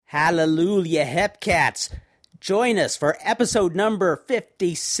Hallelujah, Hepcats. Join us for episode number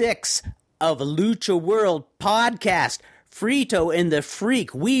 56 of Lucha World Podcast. Frito and the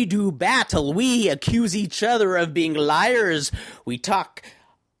Freak, we do battle. We accuse each other of being liars. We talk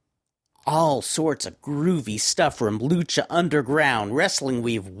all sorts of groovy stuff from Lucha Underground, wrestling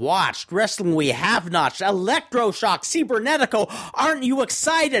we've watched, wrestling we have not, Electroshock, Cybernetico. Aren't you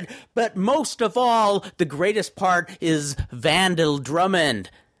excited? But most of all, the greatest part is Vandal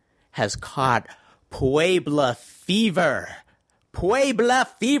Drummond has caught Puebla fever. Puebla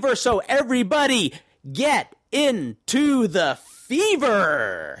fever, so everybody get into the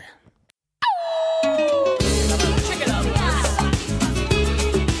fever.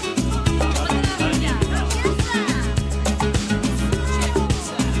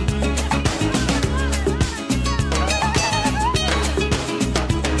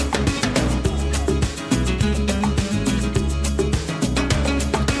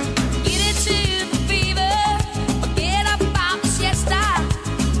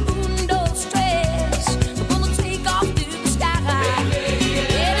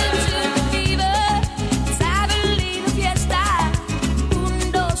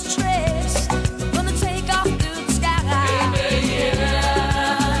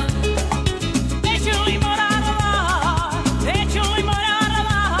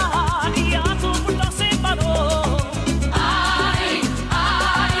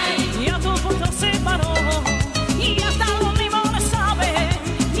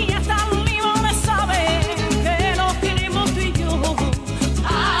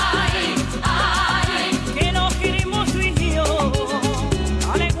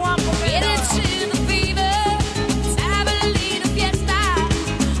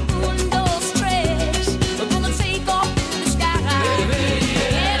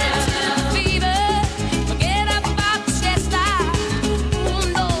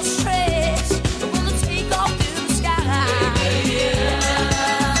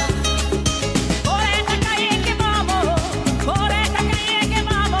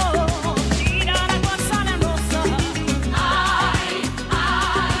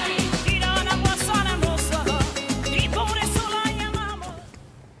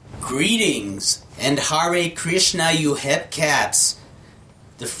 Greetings and Hare Krishna, you Hepcats.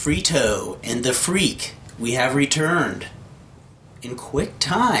 The Frito and the Freak, we have returned in quick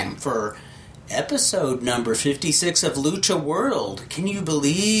time for episode number 56 of Lucha World. Can you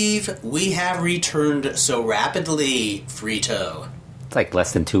believe we have returned so rapidly, Frito? It's like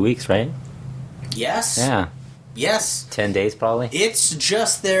less than 2 weeks, right? Yes. Yeah. Yes. 10 days, probably. It's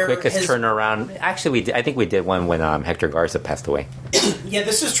just their quickest turnaround. Actually, I think we did one when Hector Garza passed away. Yeah,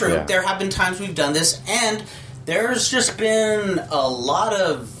 this is true. Yeah. There have been times we've done this, and there's just been a lot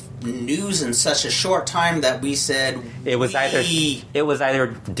of news in such a short time that we said it was either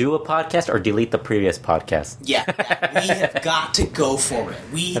do a podcast or delete the previous podcast. Yeah, we have got to go for it.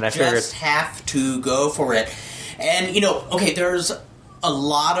 We just have to go for it. And, there's a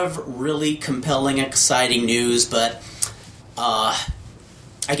lot of really compelling, exciting news, but I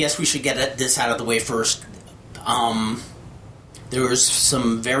guess we should get this out of the way first. There was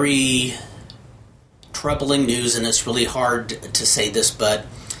some very troubling news, and it's really hard to say this, but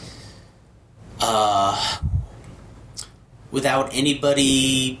without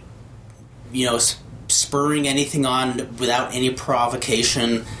anybody, spurring anything on, without any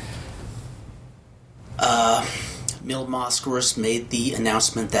provocation, Mil Mascaras made the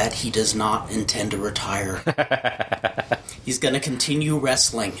announcement that he does not intend to retire. He's going to continue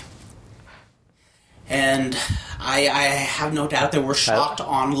wrestling. And I have no doubt there were shocked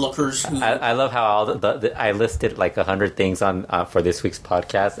onlookers who... I love how I listed like 100 things on for this week's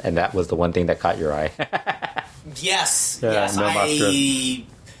podcast, and that was the one thing that caught your eye. Yes. Yeah, yes. No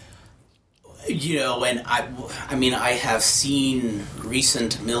and I have seen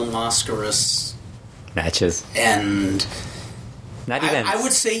recent Mil Mascaras matches. And not even... I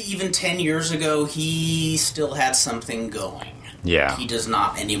would say even 10 years ago, he still had something going. Yeah. He does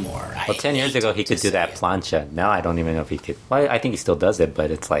not anymore. Well, 10 years ago, he could do that plancha. Now, I don't even know if he could. Well, I think he still does it,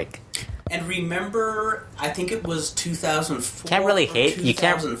 but it's like... And remember, I think it was 2004 can't really hate.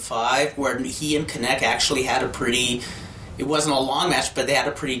 2005, where he and Connect actually had a pretty... It wasn't a long match, but they had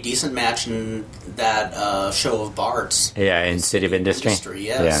a pretty decent match in that show of Bart's. Yeah, in City of Industry.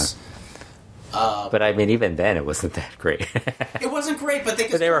 Yes. Yeah. But I mean, even then, it wasn't that great. It wasn't great, but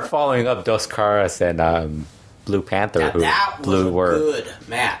they were following up Dos Caras and Blue Panther, that was a good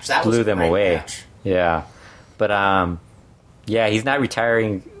match. That blew was them away. Match. Yeah, but he's not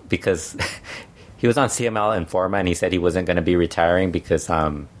retiring because he was on CML Informa, and he said he wasn't going to be retiring because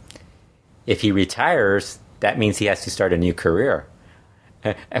if he retires, that means he has to start a new career.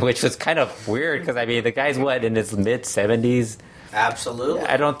 which was kind of weird because I mean the guy's in his mid 70s. Absolutely.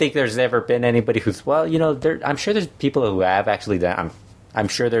 I don't think there's ever been anybody who's I'm sure there's people who have actually done. I'm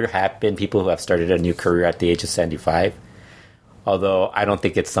sure there have been people who have started a new career at the age of 75. Although I don't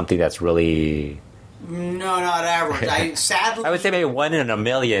think it's something that's really. No, not average. Sadly, I would say maybe 1 in a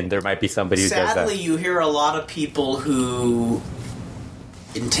million. There might be somebody who does that. Sadly, you hear a lot of people who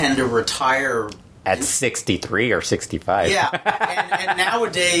intend to retire at 63 or 65. Yeah, and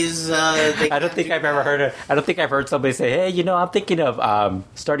nowadays I don't think I've heard somebody say, "Hey, I'm thinking of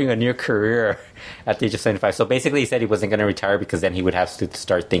starting a new career at the age of 75." So basically, he said he wasn't going to retire because then he would have to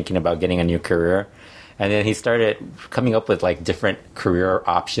start thinking about getting a new career. And then he started coming up with like different career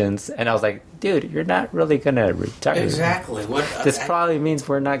options, and I was like, "Dude, you're not really going to retire." Exactly. This probably means he's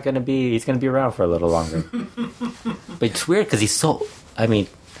going to be around for a little longer. But it's weird because he's so. I mean,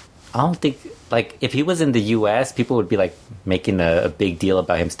 I don't think. Like, if he was in the U.S., people would be, like, making a big deal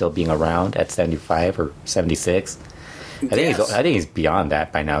about him still being around at 75 or 76. I think he's beyond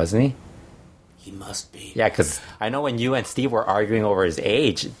that by now, isn't he? He must be. Yeah, because I know when you and Steve were arguing over his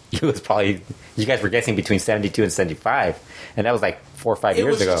age, you guys were guessing between 72 and 75. And that was, like, 4 or 5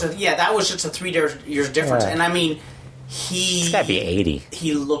 years ago. That was just a 3 years difference. Yeah. And, I mean... He's got to be 80.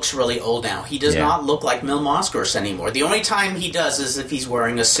 He looks really old now. He does not look like Mil Mascaras anymore. The only time he does is if he's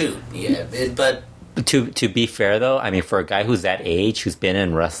wearing a suit. Yeah, but to be fair though, I mean, for a guy who's that age, who's been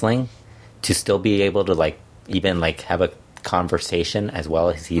in wrestling, to still be able to like even like have a conversation as well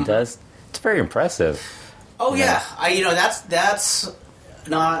as he does, it's very impressive. Oh yeah, that's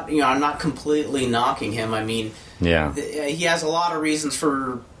not I'm not completely knocking him. I mean, he has a lot of reasons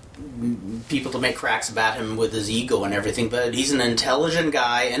for people to make cracks about him with his ego and everything, but he's an intelligent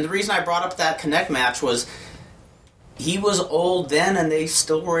guy. And the reason I brought up that Connect match was he was old then, and they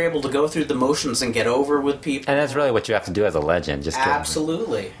still were able to go through the motions and get over with people. And that's really what you have to do as a legend.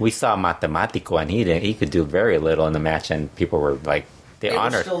 Absolutely. We saw Matematico, and he could do very little in the match, and people were like, they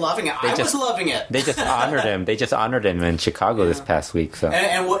honored. Were still loving it. I was loving it. They just honored him. They just honored him in Chicago this past week. So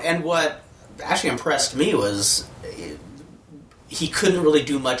and what actually impressed me was. He couldn't really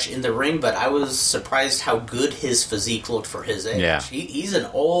do much in the ring, but I was surprised how good his physique looked for his age. Yeah. He's an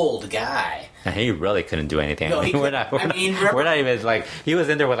old guy. And he really couldn't do anything. No, we're not even like he was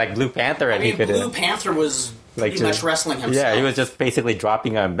in there with like Blue Panther, and Blue Panther was pretty much wrestling himself. Yeah, he was just basically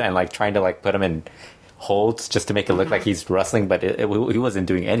dropping him and like trying to like put him in holds just to make it look like he's wrestling, but he wasn't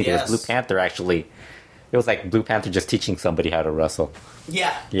doing anything. Yes. Blue Panther actually, it was like Blue Panther just teaching somebody how to wrestle.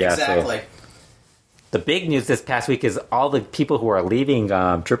 Yeah, exactly. So. The big news this past week is all the people who are leaving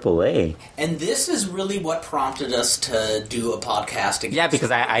AAA. And this is really what prompted us to do a podcast again. Yeah,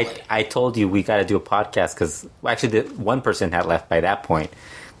 because I told you we got to do a podcast because actually one person had left by that point.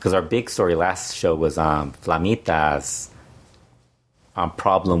 Because our big story last show was Flamita's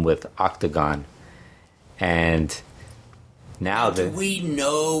problem with Octagon. And now do we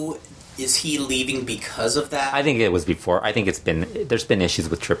know... Is he leaving because of that? I think it was before. I think there's been issues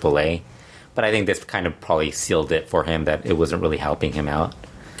with AAA. But I think this kind of probably sealed it for him that it wasn't really helping him out.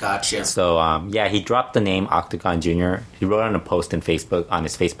 Gotcha. So, he dropped the name Octagon Jr. He wrote on a post on his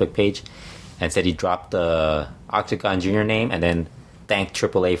Facebook page and said he dropped the Octagon Jr. name and then thanked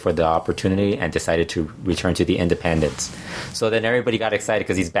AAA for the opportunity and decided to return to the independents. So then everybody got excited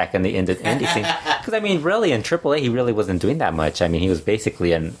because he's back in the indie scene. Because, I mean, really, in AAA, he really wasn't doing that much. I mean, he was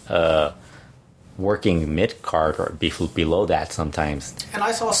basically an... working mid-card or below that sometimes. And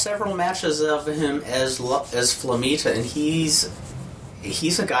I saw several matches of him as Flamita, and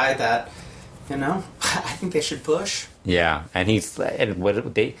he's a guy that, I think they should push. Yeah, and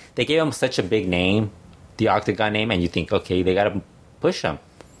they gave him such a big name, the Octagon name, and you think, okay, they got to push him.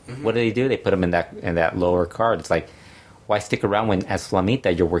 Mm-hmm. What do? They put him in that lower card. It's like, why stick around when as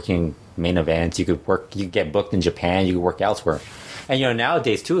Flamita you're working main events? You could get booked in Japan, you could work elsewhere. And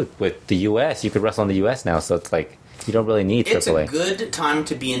nowadays too, with the U.S., you could wrestle in the U.S. now, so it's like you don't really need AAA. It's a good time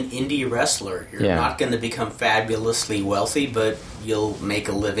to be an indie wrestler. You're not going to become fabulously wealthy, but you'll make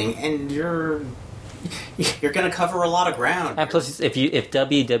a living, and you're going to cover a lot of ground. And plus, if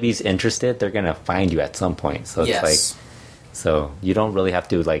WWE's interested, they're going to find you at some point. So it's like, so you don't really have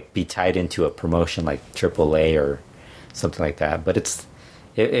to like be tied into a promotion like AAA or something like that. But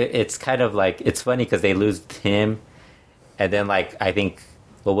it's kind of like it's funny because they lose him. And then, like, I think,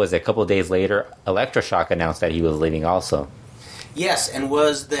 what was it, a couple of days later, Electroshock announced that he was leaving also. Yes, and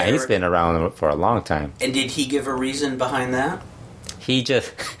was there... And he's been around for a long time. And did he give a reason behind that? He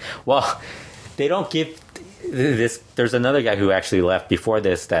just... Well, they don't give this... There's another guy who actually left before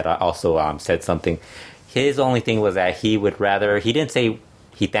this that also said something. His only thing was that he would rather... He didn't say...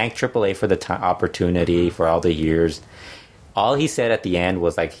 He thanked AAA for the opportunity, for all the years. all he said at the end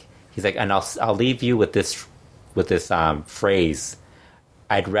was like, he's like, and I'll leave you with this phrase: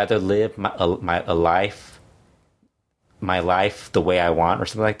 I'd rather live my life the way I want, or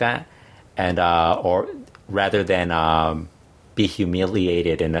something like that, and or rather than be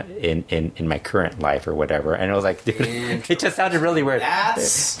humiliated in my current life or whatever. And it was like, dude, it just sounded really weird.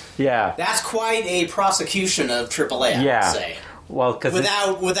 That's quite a prosecution of AAA, I would say. Well, because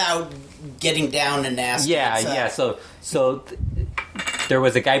without getting down and nasty. Yeah. So there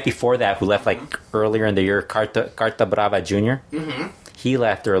was a guy before that who left like earlier in the year, Carta Brava Jr. Mm-hmm. He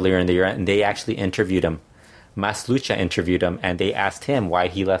left earlier in the year, and they actually interviewed him. Mas Lucha interviewed him, and they asked him why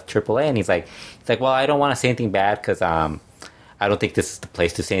he left AAA, and he's like, well, I don't want to say anything bad because I don't think this is the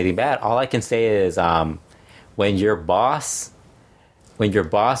place to say anything bad. All I can say is when your boss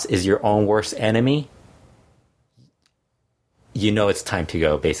is your own worst enemy, you know it's time to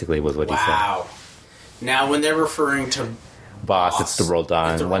go, basically, was what he said. Wow. Now, when they're referring to boss, it's the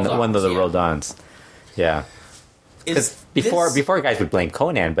Roldans. One of the Roldans. Yeah. Because before guys would blame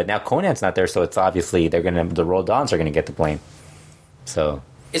Conan, but now Conan's not there, so it's obviously the Roldans are gonna get the blame. So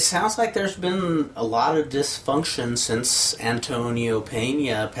it sounds like there's been a lot of dysfunction since Antonio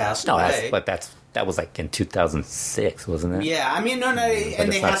Pena passed away. That was like in 2006, wasn't it? Yeah, I mean, no,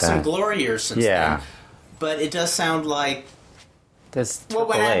 and they had some glory years since then. But it does sound like when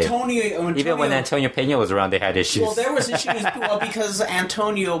Antonio Pena was around, they had issues. Well, there was issues because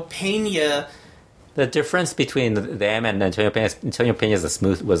Antonio Pena. The difference between them and Antonio Pena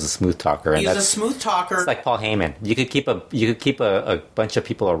was a smooth talker. He's a smooth talker. It's like Paul Heyman. You could keep a bunch of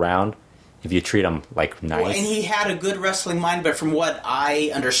people around if you treat them like nice. Well, and he had a good wrestling mind, but from what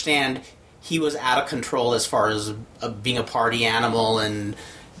I understand, he was out of control as far as being a party animal and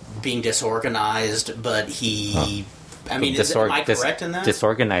being disorganized. But am I correct in that?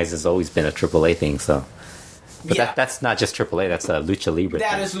 Disorganized has always been a AAA thing, so. But that's not just AAA. That's a Lucha Libre.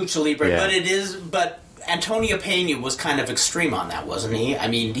 That is Lucha Libre, but Antonio Pena was kind of extreme on that, wasn't he? I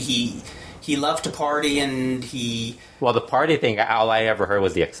mean, he loved to party, and he. Well, the party thing, all I ever heard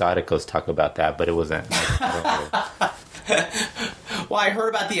was the Exoticos talk about that, but it wasn't. Well, I heard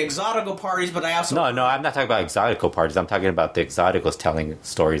about the Exotico parties, but I also. No, I'm not talking about Exotico parties. I'm talking about the Exoticos telling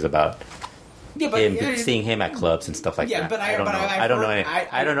stories about. Yeah, but seeing him at clubs and stuff like that. But I don't know.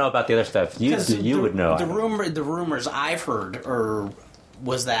 I don't know about the other stuff. You would know. The rumors I've heard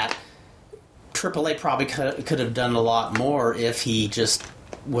was that AAA probably could have done a lot more if he just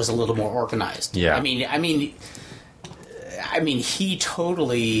was a little more organized. Yeah. I mean, he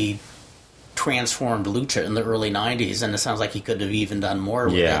totally transformed Lucha in the early '90s, and it sounds like he could have even done more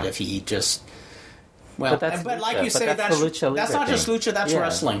with it if he just. Well, but like you say, that's not just Lucha. That's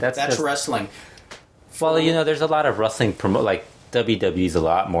wrestling. That's wrestling. Well, there's a lot of wrestling like WWE's a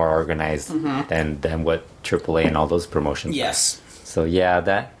lot more organized than what AAA and all those promotions. Yes. So yeah,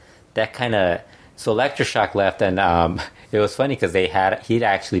 that kind of. So Electroshock left, and it was funny because he'd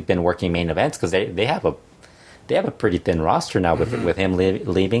actually been working main events because they have a pretty thin roster now with him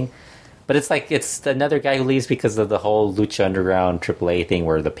leaving. But it's another guy who leaves because of the whole Lucha Underground AAA thing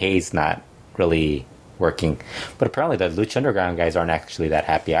where the pay's not really working. But apparently the Lucha Underground guys aren't actually that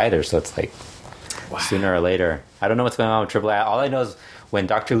happy either, so it's like sooner or later. I don't know what's going on with AAA. All I know is when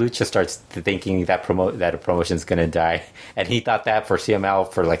Dr. Lucha starts thinking that a promotion's going to die, and he thought that for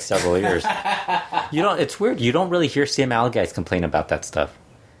CML for like several years. It's weird. You don't really hear CML guys complain about that stuff.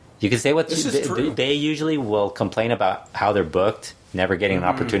 You can say they usually will complain about how they're booked, never getting an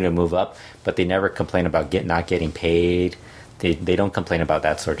opportunity to move up, but they never complain about not getting paid. They don't complain about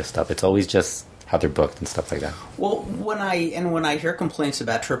that sort of stuff. It's always just how they're booked and stuff like that. Well, when I hear complaints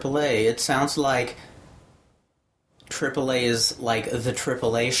about AAA, it sounds like AAA is like the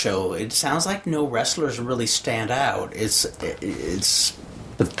AAA show. It sounds like no wrestlers really stand out. It's.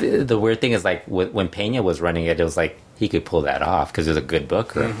 But the weird thing is, like when Pena was running it, it was like he could pull that off because he was a good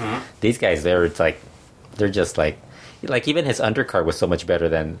booker. These guys, they're just like even his undercard was so much better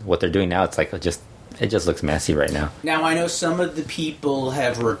than what they're doing now. It's like it just looks messy right now. Now I know some of the people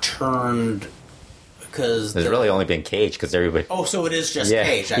have returned. Because there's really only been Cage because everybody. Oh, so it is just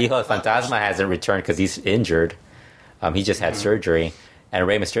Cage. Hijo Fantasma hasn't returned because he's injured. He just had surgery, and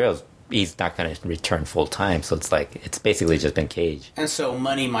Rey Mysterio, he's not going to return full time. So it's basically just been Cage. And so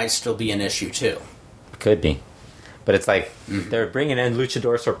money might still be an issue too. Could be, but it's like they're bringing in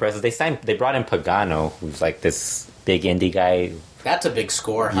luchador sorpresas. They brought in Pagano, who's like this big indie guy. That's a big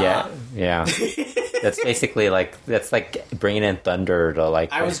score, huh? Yeah. That's basically that's like bringing in Thunder to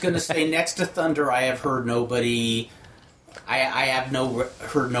like. I was going to say next to Thunder, I have heard nobody. I have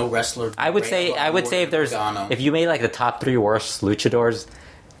heard no wrestler. I would say if you made like the top 3 worst luchadors,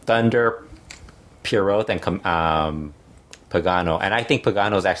 Thunder, Pierrot, and Pagano, and I think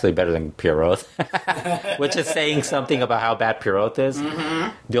Pagano is actually better than Pierrot, which is saying something about how bad Pierrot is.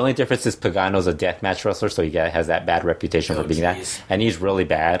 Mm-hmm. The only difference is Pagano's a deathmatch wrestler, so he has that bad reputation for being that, and he's really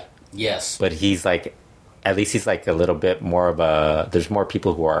bad. Yes, but he's like, at least he's like a little bit more of a. There's more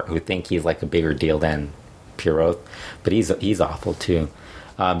people who think he's like a bigger deal than Pierrot, but he's awful too.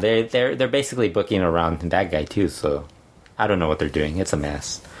 They're basically booking around that guy too, so I don't know what they're doing. It's a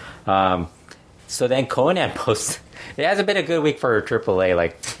mess. So then Conan posts. It hasn't been a good week for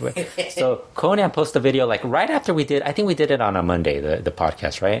AAA. So Conan posted a video like right after we did. I think we did it on a Monday, the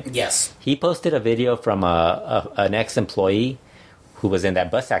podcast, right? Yes. He posted a video from an ex-employee who was in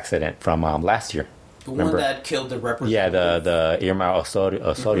that bus accident from last year. The one that killed the representative. Yeah, the Irma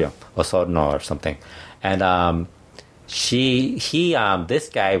Osorio or something, and this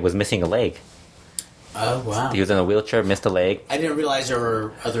guy was missing a leg. Oh, wow. He was in a wheelchair, missed a leg. I didn't realize there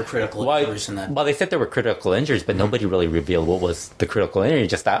were other critical injuries in that. Well, they said there were critical injuries, but nobody really revealed what was the critical injury.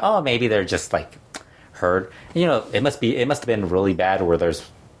 Just thought, oh, maybe they're just like hurt. You know, it must have been really bad where there's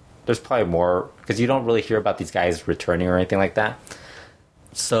probably more, because you don't really hear about these guys returning or anything like that.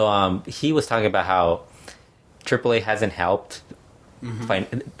 So he was talking about how AAA hasn't helped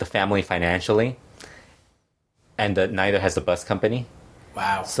the family financially, and neither has the bus company.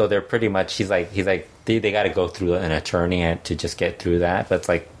 Wow. So they're pretty much, he's like they got to go through an attorney to just get through that. But it's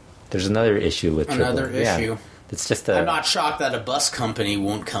like there's another issue with another AAA. issue. Yeah. It's just I'm not shocked that a bus company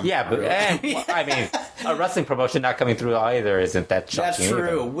won't come. Yeah, through. But I mean, a wrestling promotion not coming through either isn't that shocking. That's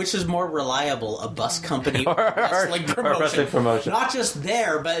true. Either. Which is more reliable, a bus company or wrestling promotion? Or wrestling promotion? Not just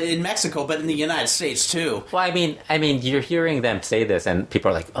there, but in Mexico, but in the United States too. Well, I mean, you're hearing them say this, and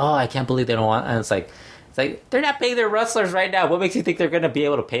people are like, "Oh, I can't believe they don't want." And it's like they're not paying their wrestlers right now. What makes you think they're going to be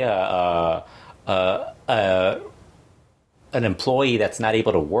able to pay an employee that's not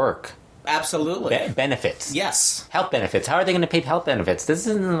able to work? Absolutely. Benefits. Yes. Health benefits. How are they going to pay health benefits? This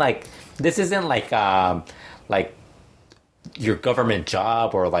isn't like your government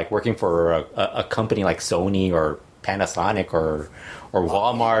job or like working for a company like Sony or Panasonic or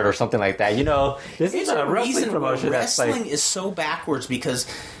Walmart or something like that. You know, this is a wrestling promotion. Wrestling is so backwards because,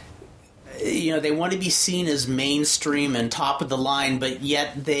 you know, they want to be seen as mainstream and top of the line, but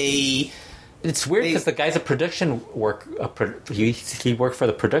yet It's weird because the guy's a production he worked for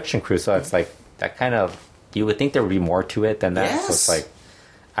the production crew, so it's like that kind of, you would think there would be more to it than that. Yes. So it's like,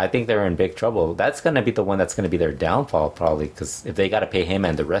 I think they're in big trouble. That's going to be the one that's going to be their downfall probably, because if they got to pay him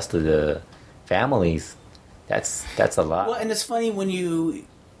and the rest of the families, that's a lot. Well, and it's funny when you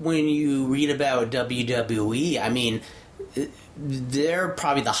read about WWE. I mean, they're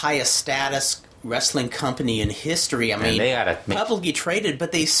probably the highest status wrestling company in history. I mean, they gotta publicly traded,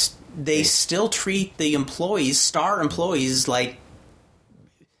 but they still treat the star employees, like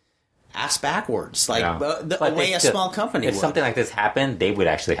ass backwards, like the way a small company if would. Something like this happened, they would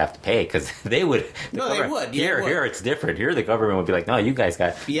actually have to pay, because they would. They would. Here it's different. Here the government would be like, no, you guys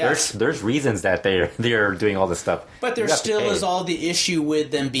got. Yes. There's reasons that they're doing all this stuff. But there still is all the issue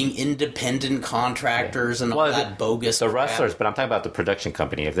with them being independent contractors and all that bogus. The wrestlers, but I'm talking about the production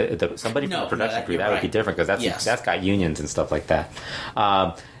company. If somebody from the production crew, that would be different, because that's got unions and stuff like that.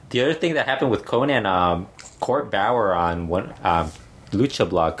 The other thing that happened with Conan, Court Bauer on one. Lucha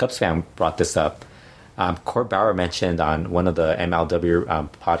Blog, Cubs fan, brought this up. Court Bauer mentioned on one of the MLW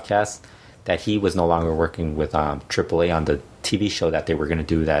podcasts that he was no longer working with AAA on the TV show that they were going to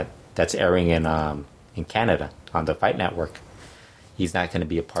do that's airing in Canada on the Fight Network. He's not going to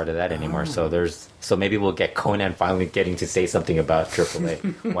be a part of that anymore. So maybe we'll get Conan finally getting to say something about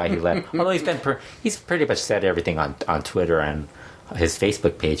AAA, why he left. Although he's pretty much said everything on Twitter and his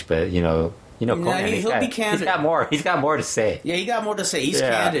Facebook page, but you know, Conan, he'll be candid. He's got more to say. Yeah, he got more to say. He's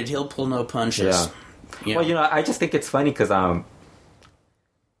candid. He'll pull no punches. Yeah. Well, I just think it's funny because I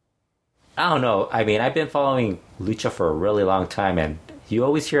don't know. I mean, I've been following Lucha for a really long time, and you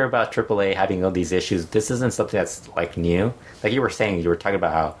always hear about AAA having all these issues. This isn't something that's like new. Like you were saying, you were talking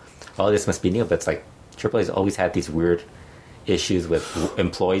about how, oh, this must be new, but it's like AAA's always had these weird issues with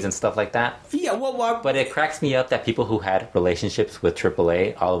employees and stuff like that. Yeah, but it cracks me up that people who had relationships with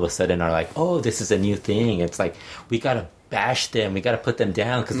AAA all of a sudden are like, oh, this is a new thing. It's like, we gotta bash them, we gotta put them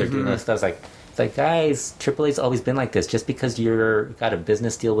down because they're doing this stuff. It's like, guys, AAA's always been like this. Just because you're got a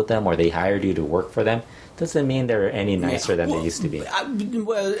business deal with them or they hired you to work for them doesn't mean they're any nicer than they used to be.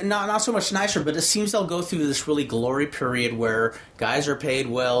 Not so much nicer, but it seems they'll go through this really glory period where guys are paid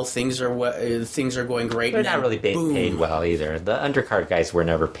well, things are going great. They're not really paid well either. The undercard guys were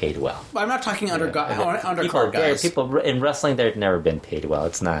never paid well. I'm not talking undercard guys. People in wrestling, they've never been paid well.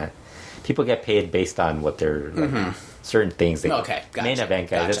 It's not. People get paid based on what they're. certain things. Okay, gotcha, main event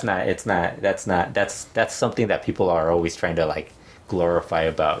guys. gotcha. That's something that people are always trying to like glorify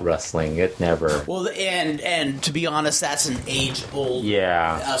about wrestling. It never. Well, and to be honest, that's an age-old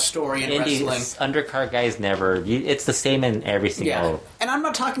story in Indies, wrestling. Undercard guys never. It's the same in every single. Yeah, and I'm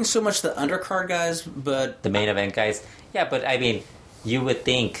not talking so much the undercard guys, but the main event guys. Yeah, but I mean, you would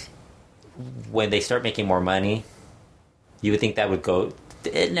think when they start making more money, you would think that would go.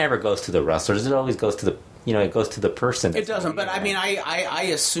 It never goes to the wrestlers. It always goes to the. It goes to the person. It doesn't. But I mean, I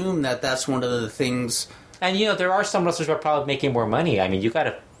assume that's one of the things. And there are some wrestlers who are probably making more money. I mean, you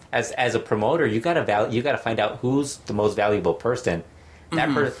gotta, as a promoter, you gotta find out who's the most valuable person.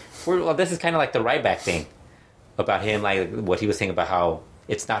 That well, this is kind of like the Ryback thing about him, like what he was saying about how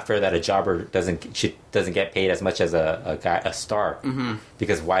it's not fair that a jobber doesn't get paid as much as a star. Mm-hmm.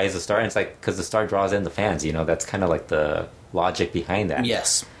 Because why is a star? And it's like because the star draws in the fans. That's kind of like the logic behind that.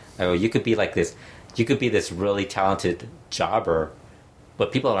 Yes. You could be like this. You could be this really talented jobber,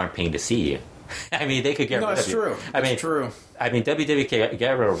 but people aren't paying to see you. I mean, they could get rid of you. True. It's true. I mean, WWE can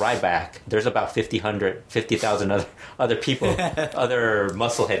get rid of Ryback. There's about 50,000 other people, other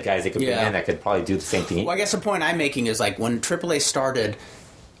musclehead guys they could bring in that could probably do the same thing. Well, I guess the point I'm making is like when AAA started,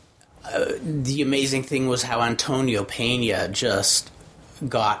 the amazing thing was how Antonio Pena just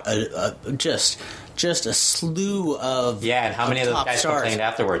got just a slew of and how many of those guys stars. complained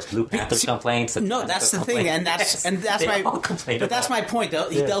afterwards? Blue Panthers complaints. No, that's the thing, and that's my point.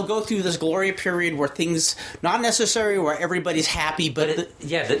 They'll go through this glory period where things not necessarily where everybody's happy, but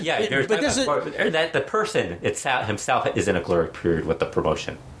the person himself is in a glory period with the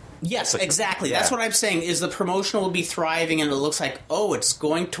promotion. Yes, exactly. Yeah. That's what I'm saying. Is the promotion will be thriving, and it looks like it's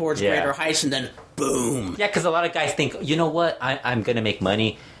going towards greater heights, and then boom. Yeah, because a lot of guys think, you know what, I'm going to make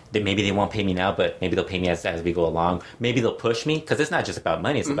money. Maybe they won't pay me now, but maybe they'll pay me as we go along. Maybe they'll push me, because it's not just about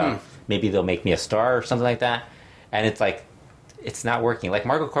money. It's about maybe they'll make me a star or something like that. And it's like, it's not working. Like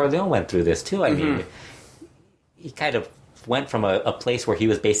Marco Corleone went through this too. I mean, he kind of went from a place where he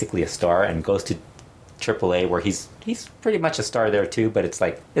was basically a star and goes to AAA where he's pretty much a star there too. But it's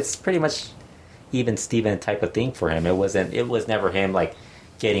like, it's pretty much even Steven type of thing for him. It was never him like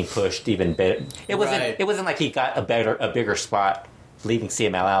getting pushed even better. It wasn't like he got a bigger spot leaving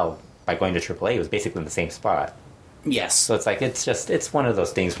CMLL by going to AAA. It was basically in the same spot. Yes. So it's like, it's one of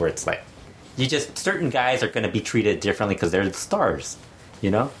those things where it's like, certain guys are going to be treated differently because they're the stars,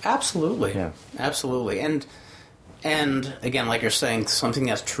 Absolutely. Yeah. Absolutely. And again, like you're saying, something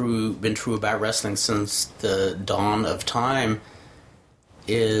that's been true about wrestling since the dawn of time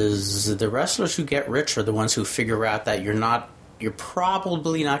is the wrestlers who get rich are the ones who figure out that you're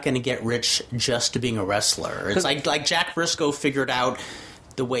probably not going to get rich just to being a wrestler. It's like Jack Briscoe figured out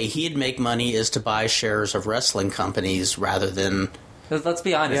the way he'd make money is to buy shares of wrestling companies rather than... Let's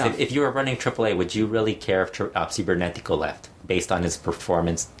be honest. Yeah. If you were running AAA, would you really care if Cibernetico left based on his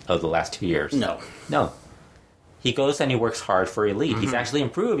performance of the last 2 years? No. He goes and he works hard for Elite. He's actually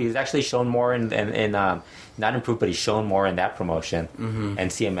improved. He's actually shown more in not improved, but he's shown more in that promotion and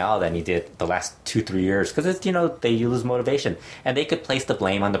CML than he did the last 2-3 years. Because it's they lose motivation, and they could place the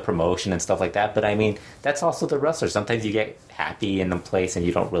blame on the promotion and stuff like that. But I mean, that's also the wrestler. Sometimes you get happy in the place, and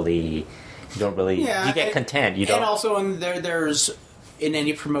you don't really. You get content. You don't. And also, there's. In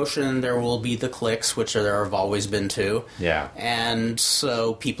any promotion, there will be the cliques, which there have always been too. Yeah. And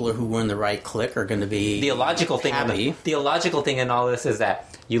so people who were in the right clique are going to be the illogical happy. The illogical thing in all this is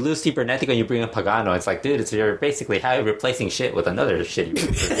that you lose Cibernetico and you bring in Pagano. It's like, dude, you're basically replacing shit with another shitty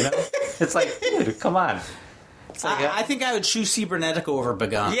wrestler, It's like, dude, come on. It's like, I think I would choose Cibernetico over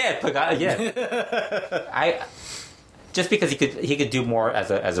Pagano. Yeah, Pagano, yeah. Just because he could do more as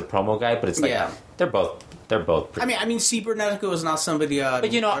a promo guy, but it's like, they're both pretty. I mean, Cibernetico is not somebody. But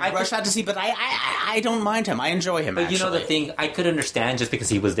I rush out to see. But I don't mind him. I enjoy him. But actually. The thing, I could understand just because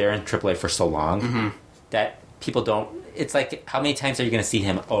he was there in AAA for so long that people don't. It's like, how many times are you going to see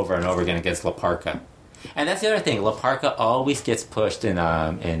him over and over again against La Parka? And that's the other thing. La Parka always gets pushed in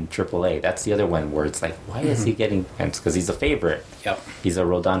AAA. That's the other one where it's like, why is he getting? It's because he's a favorite. Yep. He's a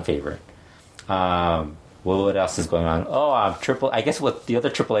Rodon favorite. What else is going on? I guess what the other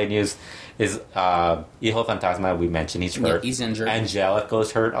AAA news is Hijo Fantasma, we mentioned he's hurt. Yeah, he's injured.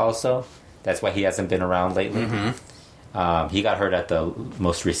 Angelico's hurt also. That's why he hasn't been around lately. He got hurt at the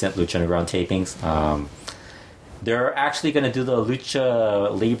most recent Lucha Underground tapings. They're actually going to do the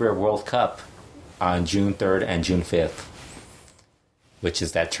Lucha Libre World Cup on June 3rd and June 5th, which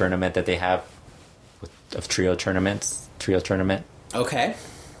is that tournament that they have of trio tournament. Okay.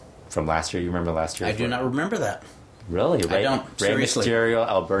 From last year. You remember last year? I do not remember that. Really? I don't. Rey Seriously. Mysterio,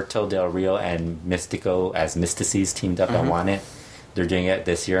 Alberto Del Rio, and Mystico as Mystices teamed up and won it. They're doing it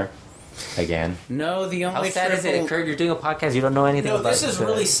this year. again. No, the How only sad is it, triple... Kurt? You're doing a podcast. You don't know anything No, about this is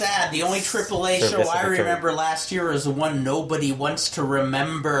really sad. The only AAA show Service I of the remember last year is the one nobody wants to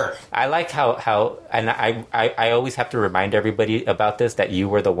remember. I like how and I always have to remind everybody about this, that you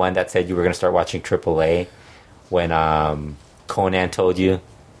were the one that said you were going to start watching AAA when Conan told you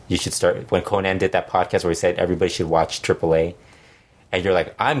should start. When Conan did that podcast where he said everybody should watch AAA. And you're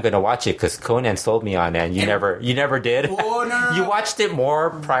like, I'm gonna watch it because Conan sold me on it. And you never did. Oh, no. You watched it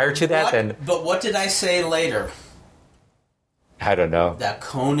more prior to that than... But what did I say later? I don't know. That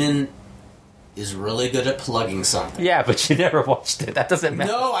Conan is really good at plugging something. Yeah, but you never watched it. That doesn't matter.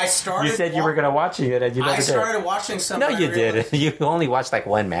 No, I started... You said you were gonna watch it, and you never did. I started watching something. No, you didn't. You only watched like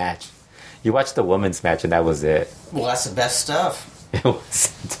one match. You watched the women's match, and that was it. Well, that's the best stuff. It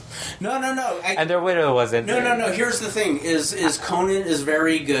wasn't. No. And their widow wasn't. No. Here's the thing: is Conan is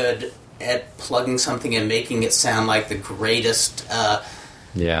very good at plugging something and making it sound like the greatest.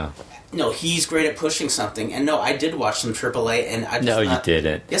 Yeah. No, he's great at pushing something. And no, I did watch some AAA, and I just you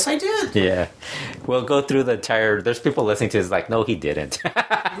didn't. Yes, I did. Yeah. We'll go through the entire... There's people listening to this like, no, he didn't.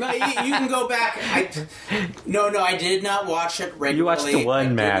 No, you can go back. No, I did not watch it regularly. You watched the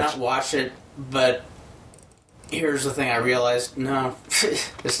one match. I did not watch it, but here's the thing. I realized, no,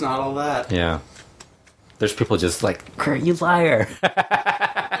 it's not all that. Yeah. There's people just like, Kurt, you liar. Oh,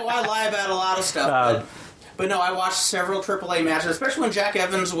 I lie about a lot of stuff, but no, I watched several AAA matches, especially when Jack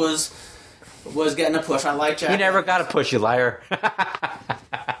Evans was getting a push. I like Jack. You never got a push, you liar.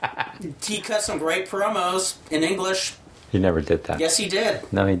 He cut some great promos in English. He never did that. Yes, he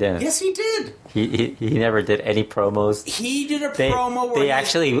did. No, he didn't. Yes, he did. He never did any promos. He did a promo where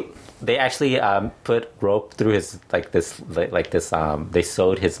they actually put rope through his they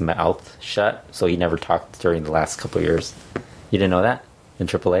sewed his mouth shut, so he never talked during the last couple of years. You didn't know that in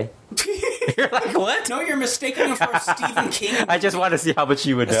AAA? You're like, what? No, you're mistaking him for Stephen King. I just want to see how much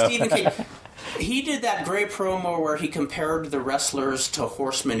you would know. Stephen King. He did that great promo where he compared the wrestlers to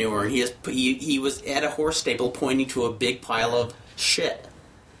horse manure. He was at a horse stable pointing to a big pile of shit.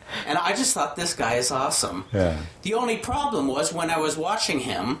 And I just thought, this guy is awesome. Yeah. The only problem was when I was watching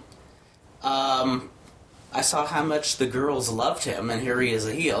him, I saw how much the girls loved him, and here he is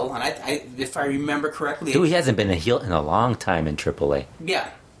a heel. And I if I remember correctly... Dude, he hasn't been a heel in a long time in AAA. Yeah.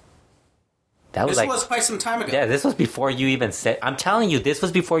 This was quite some time ago. Yeah, this was before you even said... I'm telling you, this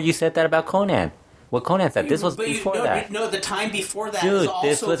was before you said that about Conan. What Conan said. This was before that. No, the time before that Dude, is also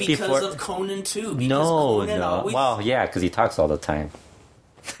this was because of Conan, too. No. Well, yeah, because he talks all the time.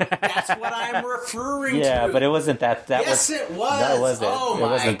 That's what I'm referring to. Yeah, but it wasn't that. Yes, it was. No, it wasn't. Oh, it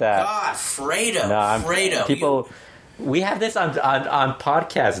wasn't that. God, Fredo. No, Fredo. People... We have this on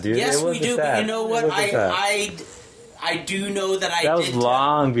podcasts, dude. Yes, we do, that. but you know what? I do know that I did... That was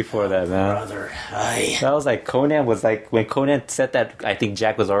long before that, man. Brother, That was like, Conan was like... When Conan said that, I think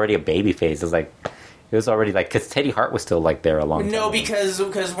Jack was already a babyface. It was like... It was already like... Because Teddy Hart was still like there a long time. No, because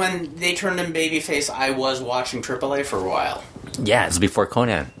when they turned him babyface, I was watching AAA for a while. Yeah, it's before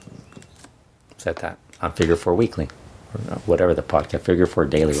Conan said that. On Figure 4 Weekly. Or whatever the podcast. Figure 4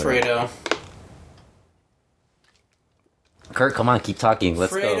 Daily. Fredo. Kurt, come on, keep talking.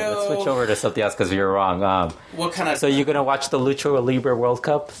 Let's Fredo. go. Let's switch over to something else because you're wrong. What kind of... So you're going to watch the Lucha Libre World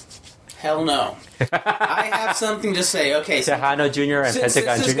Cup? Hell no. I have something to say. Okay, so... Tejano Jr. and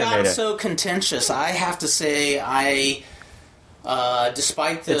Pentagon Jr. Since it's gotten made it. so contentious, I have to say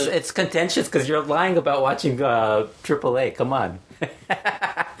despite the... It's contentious because you're lying about watching AAA. Come on.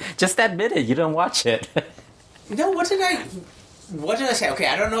 Just admit it. You don't watch it. No, what did I say? Okay,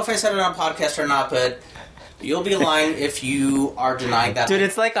 I don't know if I said it on podcast or not, but... You'll be lying if you are denying that. Dude,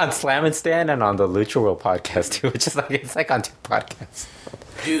 it's like on Slam and Stan and on the Lucha World podcast, too. It's like on two podcasts.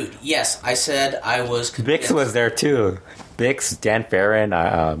 Dude, yes, I said I was convinced. Bix was there, too. Bix, Dan Farron,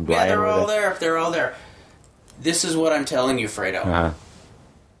 Brian. Yeah, they're all there. They're all there. This is what I'm telling you, Fredo. Uh-huh.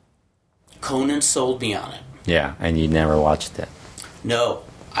 Conan sold me on it. Yeah, and you never watched it. No,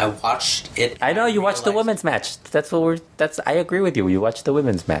 I watched it. I know, you watched the women's match. I agree with you. You watched the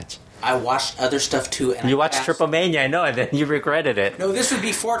women's match. I watched other stuff too. And you watched Triple Mania, I know, and then you regretted it. No, this was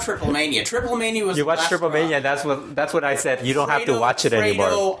before Triple Mania. Triple Mania was... You watched Triple Mania, that's what I said. You don't have to watch it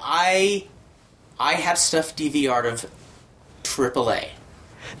anymore. I have stuff DVR'd of AAA.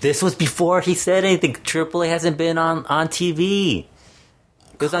 This was before he said anything. AAA hasn't been on TV.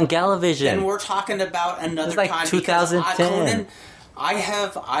 It was on Galavision. And we're talking about another it was like time. 2010. I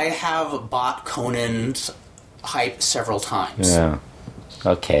have bought Conan's hype several times. Yeah.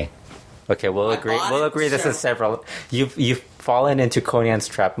 Okay. Okay, we'll agree. We'll agree. This is several. You've fallen into Conan's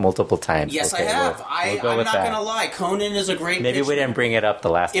trap multiple times. Yes, okay, I have. We'll I'm not going to lie. Conan is a great. Maybe we didn't bring it up the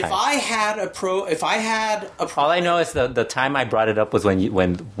last time. If I had a pro, all I know is the time I brought it up was when he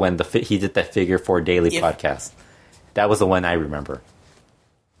did the Figure 4 Daily podcast. That was the one I remember.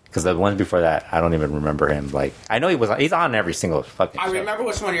 Because the ones before that, I don't even remember him. Like, I know he's on every single fucking show. I remember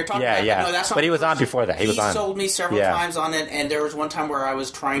which one you're talking about. Yeah, no, that's not but he was on before that. He sold me several times on it, and there was one time where I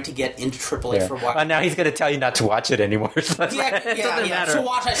was trying to get into AAA for watching. Now he's going to tell you not to watch it anymore. So it doesn't matter. So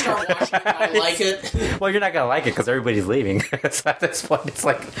I start watching it, and I like it. Well, you're not going to like it because everybody's leaving. So at this point, it's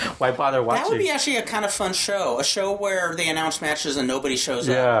like, why bother watching? That would be actually a kind of fun show. A show where they announce matches and nobody shows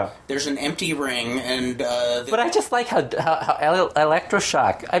up. There's an empty ring, and... but I just like how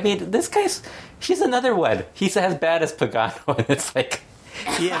Electroshock... I mean, this guy's... She's another one. He's as bad as Pagano, and it's like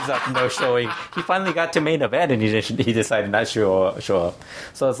he ends up no showing. He finally got to main event, and he decided not to show up.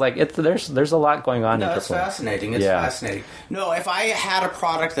 So it's like there's a lot going on. No, it's fascinating. It's fascinating. No, if I had a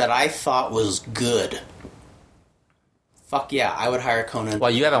product that I thought was good, fuck yeah, I would hire Conan. Well,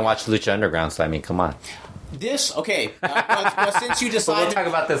 you haven't watched Lucha Underground, so I mean, come on. But since you decided... We'll talk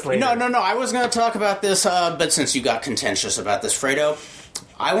about this later. No, I was going to talk about this, but since you got contentious about this, Fredo,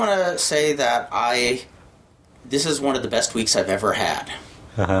 I want to say that this is one of the best weeks I've ever had.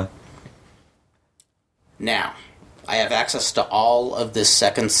 Uh-huh. Now, I have access to all of this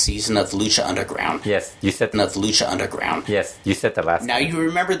second season of Lucha Underground. Yes, you said... Of Lucha Underground. Yes, you said the last... Now, you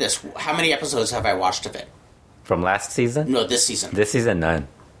remember this. How many episodes have I watched of it? From last season? No, this season. This season, none.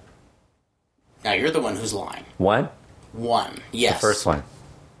 Now, you're the one who's lying. One, yes. The first one.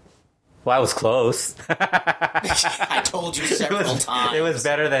 Well, I was close. I told you several times. It was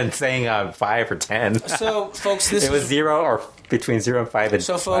better than saying 5 or 10. So, folks, it was 0 or between 0 and 5 and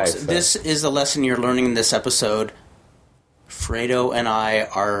So, folks, 5, this is the lesson you're learning in this episode. Fredo and I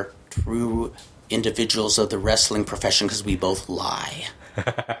are true individuals of the wrestling profession because we both lie.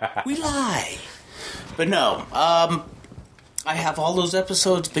 We lie. But no, I have all those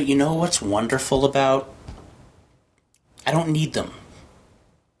episodes, but you know what's wonderful about? I don't need them.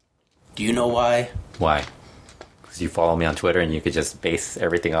 Do you know why? Why? Because you follow me on Twitter and you could just base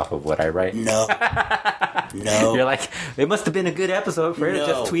everything off of what I write? No. No. You're like, it must have been a good episode for it.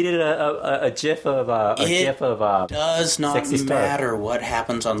 Just tweeted a gif of It does not matter what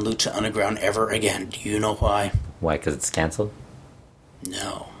happens on Lucha Underground ever again. Do you know why? Why? Because it's canceled?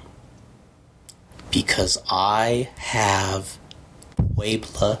 No. Because I have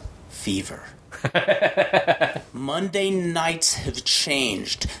Puebla fever. Monday nights have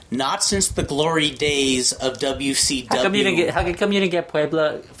changed. Not since the glory days of WCW. How come you didn't get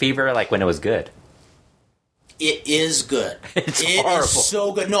Puebla fever like when it was good? It is good. It is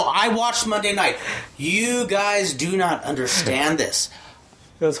so good. No, I watched Monday night. You guys do not understand this.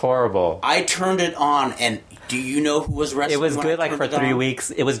 It was horrible. I turned it on, and do you know who was wrestling? It was good for 3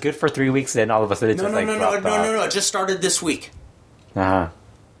 weeks. It was good for 3 weeks, then all of a sudden it dropped off. No. It just started this week. Uh-huh.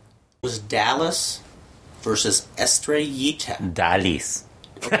 It was Dallas versus Estrellita. Dallas.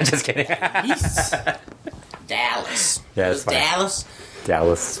 Just kidding. Dallas. Yeah, it was fine. Dallas.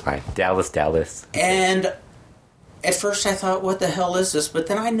 Dallas is fine. Dallas. And at first I thought, what the hell is this? But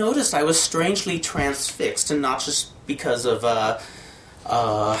then I noticed I was strangely transfixed, and not just because of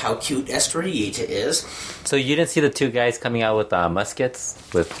how cute Estrellita is. So you didn't see the two guys coming out with muskets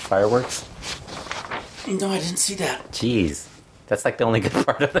with fireworks? No, I didn't see that. Jeez. That's like the only good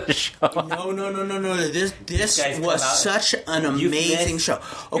part of the show. No. This was such an amazing show.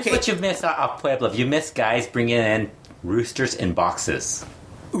 Okay. Here's what you've missed out of Puebla. You missed guys bringing in roosters in boxes.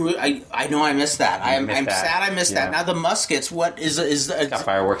 I know I missed that. I'm sad I missed that. Now the muskets, what is it's got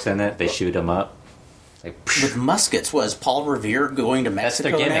fireworks in it. They shoot them up. Like, with muskets, was Paul Revere going to Mexico?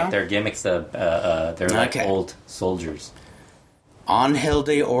 That's their gimmick. Now? Their gimmicks. They're like old soldiers. Angel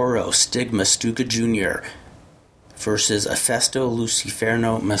de Oro, Stigma Stuka Jr. versus Efesto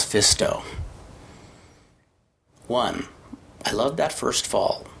Luciferno Mephisto. 1. I love that first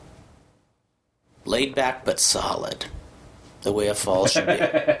fall. Laid back but solid. The way a fall should be.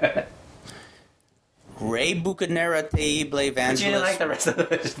 Rey Bucanera Teible Evangelist. But you didn't like the rest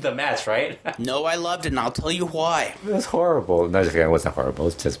of the match, right? No, I loved it, and I'll tell you why. It was horrible. No, it wasn't horrible. It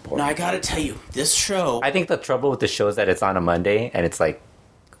was just boring. No, I gotta tell you, this show... I think the trouble with the show is that it's on a Monday, and it's like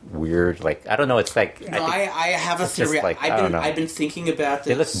weird. Like, I don't know. It's like... No, I have a theory. Like, I've been thinking about this.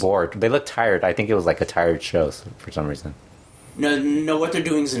 They look bored. They look tired. I think it was like a tired show for some reason. No, what they're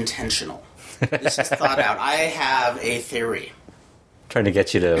doing is intentional. This is thought out. I have a theory. Trying to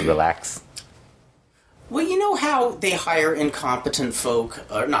get you to relax. Well, you know how they hire incompetent folk,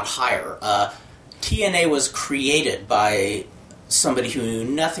 or not hire. TNA was created by somebody who knew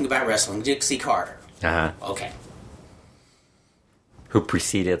nothing about wrestling, Dixie Carter. Uh-huh. Okay. Who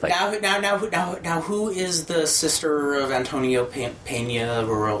preceded, like... Now, who is the sister of Antonio Pena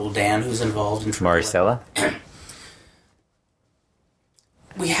or old Dan who's involved in... Maricela?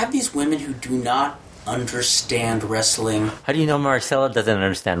 We have these women who do not understand wrestling. How do you know Maricela doesn't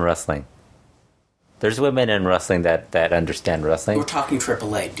understand wrestling? There's women in wrestling that understand wrestling. We're talking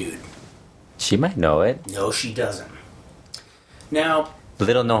AAA, dude. She might know it. No, she doesn't. Now...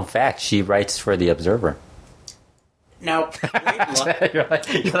 Little known fact, she writes for The Observer. Now, Puebla.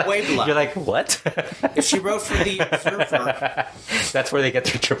 You're like, what? If she wrote for The Observer... That's where they get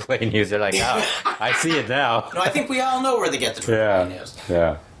their AAA news. They're like, oh, I see it now. No, I think we all know where they get the AAA news.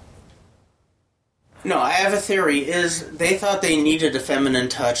 Yeah. No, I have a theory, is they thought they needed a feminine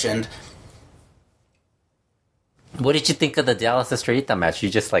touch, and... What did you think of the Dallas Estrellita match? You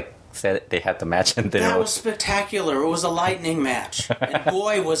just, like, said they had the match and then... That was spectacular. It was a lightning match. And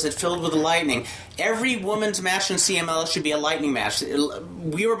boy, was it filled with lightning. Every women's match in CML should be a lightning match.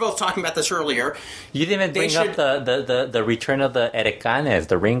 We were both talking about this earlier. You didn't even bring up the return of the Edecanes,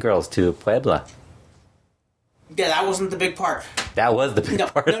 the ring girls, to Puebla. Yeah, that wasn't the big part. That was the big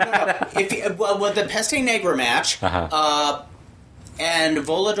part. No. With the Peste Negra match... and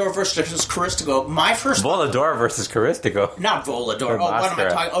Volador versus Caristigo. My first... Volador versus Caristigo. Not Volador. Oh, what am I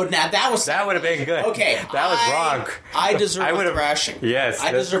talking... Oh, now that was... That would have been good. Okay. That was wrong. I deserve a thrashing. Yes.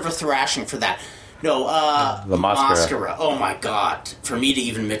 I deserve a thrashing for that. No, the Mascara. Oh, my God. For me to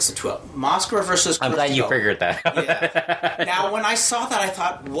even mix the two up. Mascara versus Caristigo. I'm glad you figured that. Yeah. Now, when I saw that, I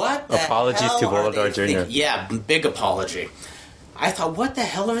thought, what the Apologies hell to are Volador they Jr. Yeah, big apology. I thought, what the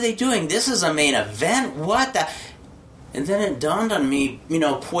hell are they doing? This is a main event. What the... And then it dawned on me,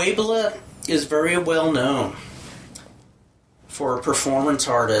 Puebla is very well known for a performance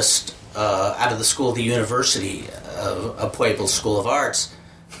artist out of the school of the University of Puebla School of Arts,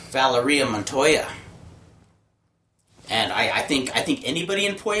 Valeria Montoya. And I think anybody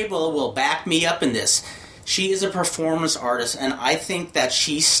in Puebla will back me up in this. She is a performance artist, and I think that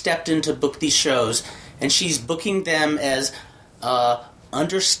she stepped in to book these shows, and she's booking them as...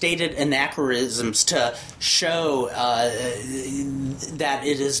 understated anachronisms to show that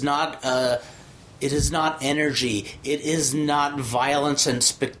it is not energy, it is not violence and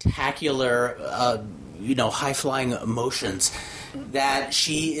spectacular, high-flying emotions. That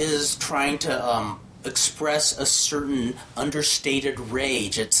she is trying to express a certain understated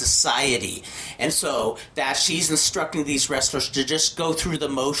rage at society, and so that she's instructing these wrestlers to just go through the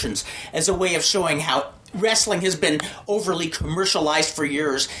motions as a way of showing how wrestling has been overly commercialized for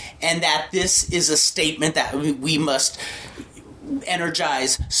years, and that this is a statement that we must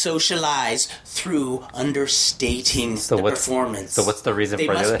energize, socialize through understating the performance. So what's the reason for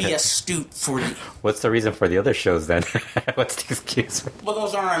the other? They must be astute for... What's the reason for the other shows then? What's the excuse? Well,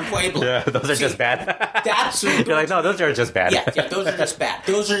 those aren't in Puebla. Yeah, those are just bad. You're like, no, those are just bad. Yeah, those are just bad.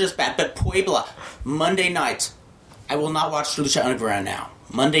 Those are just bad. But Puebla, Monday nights, I will not watch Lucha Underground now.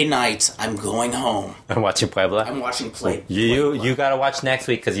 Monday nights, I'm going home. I'm watching Puebla. I'm watching Puebla. You got to watch next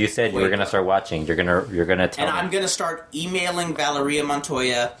week because you said you were going to start watching. You're gonna tell. And I'm going to start emailing Valeria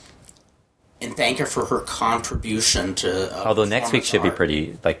Montoya and thank her for her contribution to. Although next week should be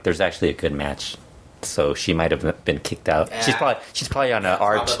pretty. Like, there's actually a good match, so she might have been kicked out. She's probably on an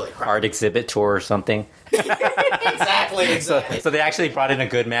art exhibit tour or something. Exactly. So they actually brought in a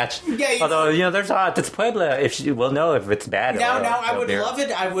good match. Yeah. Although there's it's Puebla. We'll know if it's bad. Now I would love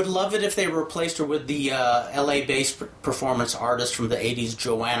it. I would love it if they replaced her with the LA-based performance artist from the '80s,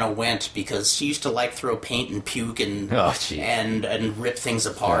 Joanna Went, because she used to throw paint and puke and rip things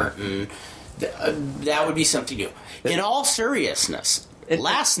apart, and that would be something new. In all seriousness,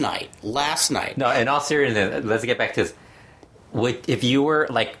 last night. No, in all seriousness, let's get back to this. If you were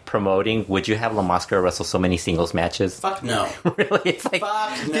promoting, would you have La Máscara wrestle so many singles matches? Fuck no. Really? It's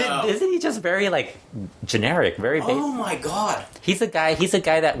fuck no. Isn't he just very generic, very basic? Oh my God. He's a guy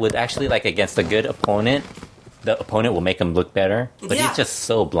that would actually against a good opponent, the opponent will make him look better, but he's just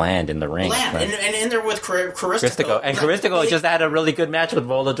so bland in the ring. And in there with Caristigo. And Caristigo just had a really good match with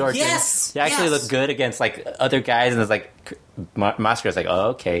Volador. Yes. He actually looked good against other guys, and it's Máscara's oh,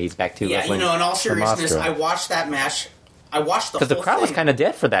 okay, he's back to wrestling. In all seriousness, I watched that match. I watched because the crowd was kind of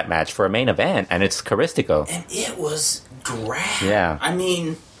dead for that match for a main event, and it's Caristigo, and it was drab. Yeah, I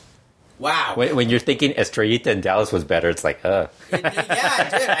mean, Wow. When you're thinking Estrellita and Dallas was better, it's like, Yeah,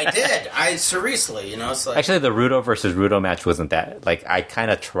 I did. I seriously, it's like... Actually, the Rudo versus Rudo match wasn't that... Like, I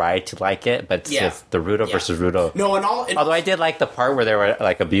kind of tried to like it, but it's just the Rudo versus Rudo. No, Although I did like the part where they were,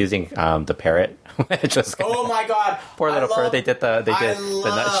 like, abusing the parrot. Oh, my God. Poor little parrot. They did the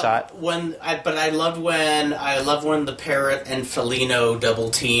nut shot. I loved when the parrot and Felino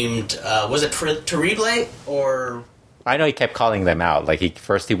double-teamed... was it Terrible? Or... I know he kept calling them out. Like, he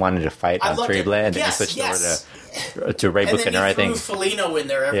wanted to fight on Terrible, and then he switched over to Rey Bucanero, I think. And then he threw Felino in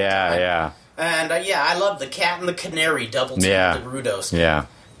there every time. Yeah. And, I love the cat and the canary double-teamed the Rudos. Yeah.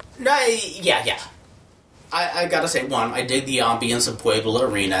 Yeah. I gotta say, I dig the ambience of Puebla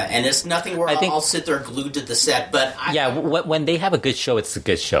Arena, and it's nothing where I'll sit there glued to the set, but... when they have a good show, it's a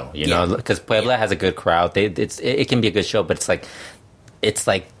good show, you know? Because Puebla has a good crowd. It can be a good show, but it's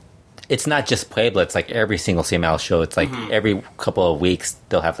like... It's not just Puebla. It's like every single CML show. It's like every couple of weeks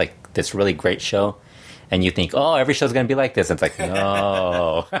they'll have like this really great show, and you think, oh, every show's gonna be like this. And it's like,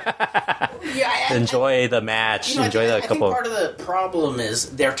 no. Enjoy the match. Enjoy the couple. I think part of the problem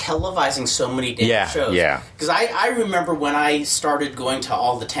is they're televising so many damn shows. Yeah. Because I remember when I started going to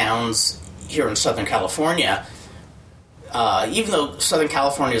all the towns here in Southern California. Even though Southern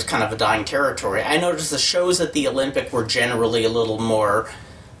California is kind of a dying territory, I noticed the shows at the Olympic were generally a little more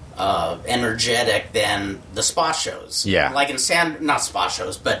energetic than the spot shows. Yeah. Like in not spot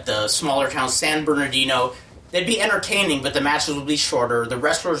shows, but the smaller towns, San Bernardino, they'd be entertaining, but the matches would be shorter. The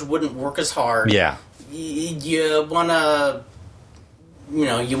wrestlers wouldn't work as hard. Yeah. You wanna,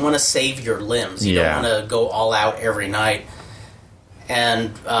 you wanna save your limbs. You don't wanna go all out every night.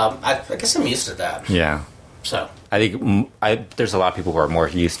 And I guess I'm used to that. Yeah. So I think there's a lot of people who are more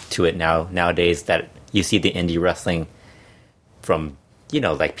used to it nowadays that you see the indie wrestling from,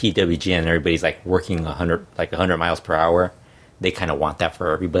 like PWG, and everybody's like working 100 miles per hour. They kind of want that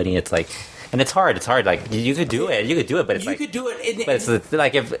for everybody. It's like, and it's hard. Like you could do it, but it's could do it. But it's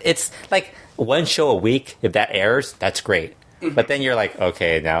like if it's like one show a week, if that airs, that's great. But then you're like,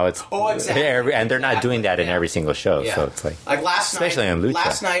 okay, now it's exactly. And they're not doing that in every single show, so it's like last especially night, on Lucha.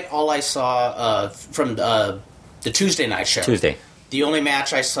 Last night, all I saw from the Tuesday night show. The only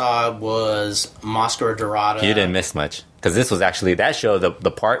match I saw was Máscara Dorada. You didn't miss much. Because this was actually, that show,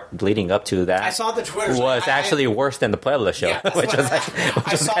 the part leading up to that... I saw the Twitter. ...was actually worse than the Puebla show. Yeah, which was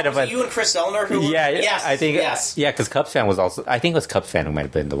kind of you and Chris Elner who... Yes, I think... Yes. Yeah, because Cubs fan was also... I think it was Cubs fan who might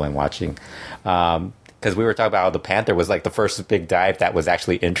have been the one watching. Because we were talking about how the Panther was like the first big dive that was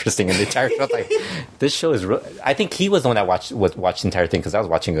actually interesting in the entire show. Like, this show is... I think he was the one that watched the entire thing, because I was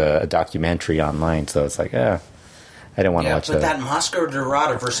watching a documentary online, so it's like, I didn't want to watch that. But that Máscara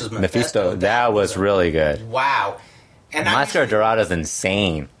Dorada versus Mephisto... That was really good. Wow. And Máscara Dorada's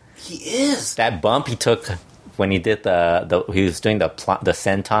insane. He is. That bump he took when he did he was doing the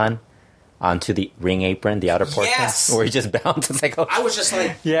senton onto the ring apron, the outer portion, where he just bounced. It's like, I was just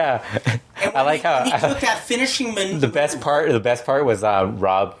like, yeah. I like how he took that finishing maneuver. The best part was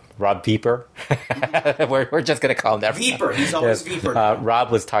Rob Peeper. we're just gonna call him that. Peeper. He's always Peeper.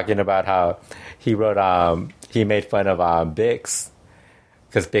 Rob was talking about how he wrote. He made fun of Bix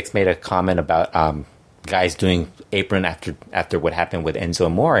because Bix made a comment about guys doing apron after what happened with Enzo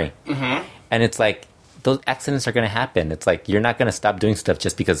Amore. And it's like, those accidents are going to happen. It's like, you're not going to stop doing stuff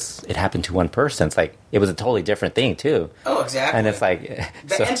just because it happened to one person. It's like, it was a totally different thing too. Oh, exactly. And it's like,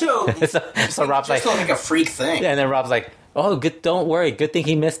 so Rob's like, like a freak thing. And then Rob's like, oh, don't worry, good thing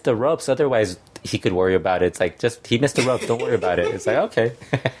he missed the ropes, otherwise he could worry about it. It's like, he missed the ropes, don't worry about it. It's like, okay.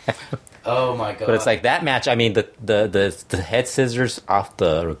 Oh my god. But it's like, that match, I mean, the head scissors off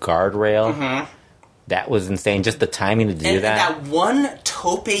the guardrail, that was insane. Just the timing to do that. And that one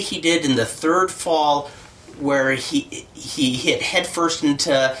tope he did in the third fall, where he hit headfirst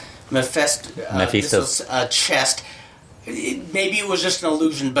into Mephisto's chest. Maybe it was just an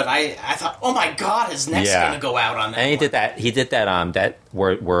illusion, but I thought, oh my god, his neck's going to go out on that. And he did that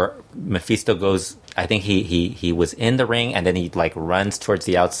where Mephisto goes. I think he was in the ring, and then he like runs towards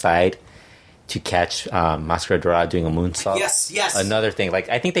the outside to catch Máscara Dorada doing a moonsault. Yes. Another thing, like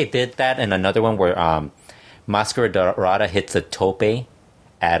I think they did that in another one where Máscara Dorada hits a tope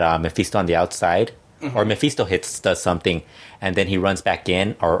at Mephisto on the outside, or Mephisto does something, and then he runs back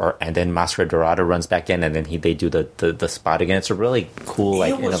in, and then Máscara Dorada runs back in, and then they do the spot again. It's a really cool,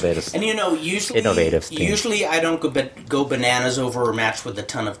 innovative. And usually I don't go bananas over a match with a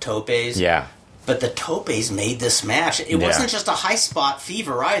ton of topes. Yeah. But the topes made this match. It wasn't just a high spot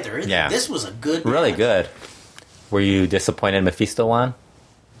fever either. Yeah. This was a good really match. Good. Were you disappointed Mephisto won?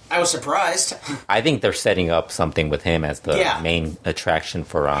 I was surprised. I think they're setting up something with him as the Yeah. main attraction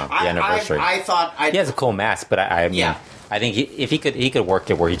for the anniversary. I thought he has a cool mask, but I mean, Yeah. I think if he could work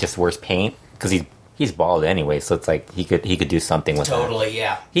it where he just wears paint because he's bald anyway, so it's like he could do something with that. totally,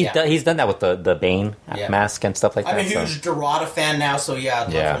 yeah. He's done that with the Bane Yeah. mask and stuff like that. I'm a huge Dorada fan now, so yeah,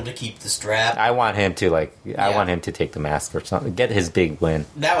 I'd love him to keep the strap. I want him to I want him to take the mask or something, get his big win.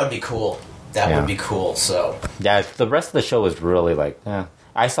 That would be cool. That would be cool. So yeah, the rest of the show was really like,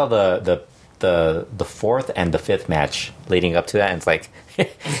 I saw the fourth and the fifth match leading up to that, and it's like,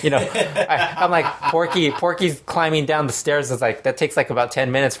 I'm like, Porky's climbing down the stairs. It's like that takes like about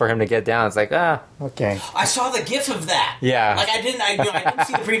 10 minutes for him to get down. It's like, okay. I saw the GIF of that. Yeah, like I didn't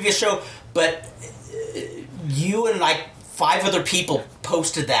see the previous show, but you and like 5 other people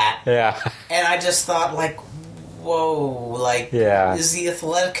posted that. Yeah, and I just thought like, whoa, like, is the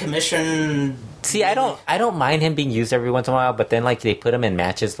athletic commission? See, I don't mind him being used every once in a while, but then like they put him in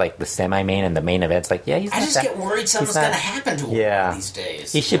matches like the semi-main and the main events. Like, I just get worried something's going to happen to him these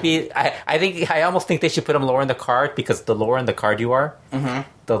days. He should be. I almost think they should put him lower in the card, because the lower in the card you are,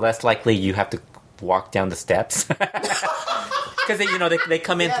 the less likely you have to walk down the steps. Because they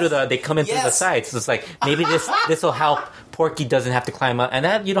come in through the through the sides. So it's like maybe this will help. Porky doesn't have to climb up, and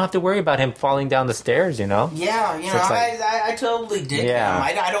that you don't have to worry about him falling down the stairs. Yeah, I totally dig him.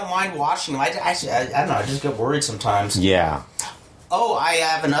 I don't mind watching him. I don't know. I just get worried sometimes. Yeah. Oh, I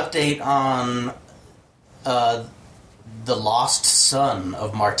have an update on the lost son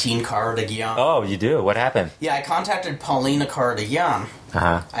of Martin Cardigan. Oh, you do? What happened? Yeah, I contacted Paulina Cardigan.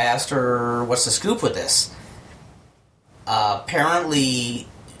 I asked her, what's the scoop with this? Apparently,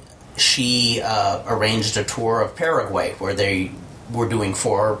 she arranged a tour of Paraguay where they were doing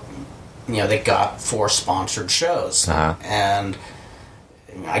 4, they got 4 sponsored shows. And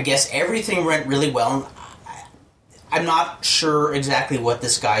I guess everything went really well. I'm not sure exactly what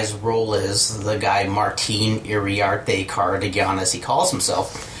this guy's role is, the guy Martin Iriarte Cardigan, as he calls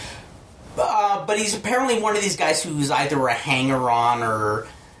himself. But he's apparently one of these guys who's either a hanger-on or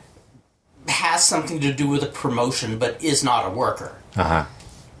has something to do with a promotion, but is not a worker.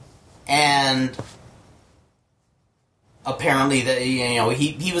 And apparently,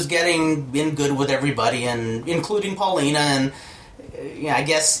 he was getting in good with everybody, and including Paulina, and I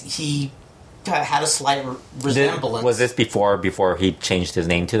guess he had a slight resemblance. Was this before he changed his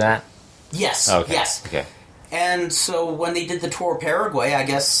name to that? Yes. Okay. Yes. Okay. And so when they did the tour of Paraguay, I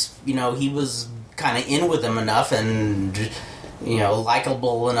guess he was kind of in with them enough, and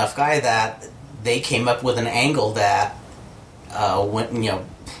likable enough guy that they came up with an angle that went kind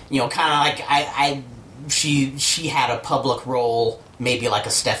of like she had a public role, maybe like a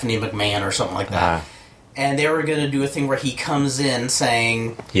Stephanie McMahon or something like that. And they were going to do a thing where he comes in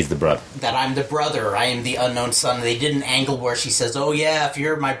saying, he's the brother. That I'm the brother, I am the unknown son. They did an angle where she says, oh yeah, if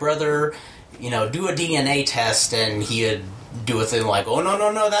you're my brother, do a DNA test, and he would do a thing like, oh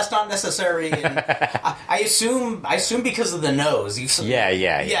no, that's not necessary. And I assume because of the nose. Yeah.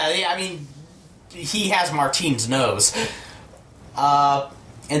 I mean, he has Martin's nose.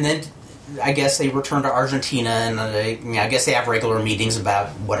 And then I guess they return to Argentina, and I guess they have regular meetings about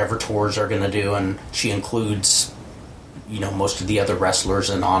whatever tours they're going to do, and she includes, most of the other wrestlers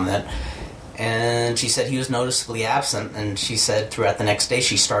on it. And she said he was noticeably absent, and she said throughout the next day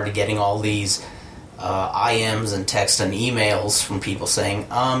she started getting all these IMs and texts and emails from people saying,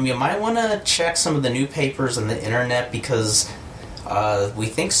 you might want to check some of the new papers and the internet, because we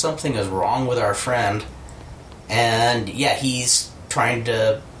think something is wrong with our friend. And yeah, he's trying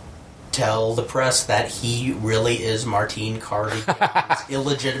to tell the press that he really is Martin Cardigan's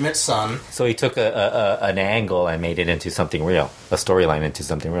illegitimate son. So he took an angle and made it into something real, a storyline into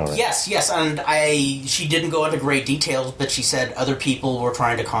something real. Right? Yes, and she didn't go into great details, but she said other people were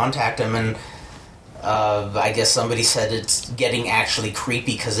trying to contact him, and I guess somebody said it's getting actually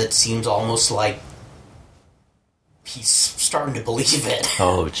creepy because it seems almost like he's starting to believe it.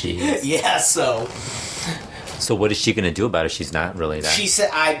 Oh, jeez. Yeah, So what is she going to do about it? She's not really that. She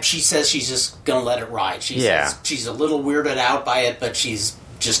says she's just going to let it ride. She says she's a little weirded out by it, but she's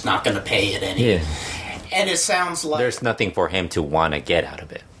just not going to pay it any. Yeah. And it sounds like there's nothing for him to want to get out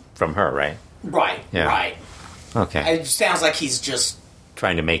of it from her, right? Right. Yeah. Right. Okay. It sounds like he's just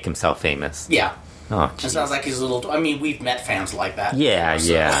trying to make himself famous. Yeah. Oh, geez. It sounds like he's a little. I mean, we've met fans like that. Yeah.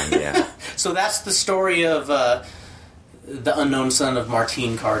 So. Yeah. So that's the story of the unknown son of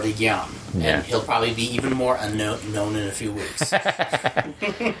Martin Cardigan. Yeah. And he'll probably be even more unknown in a few weeks.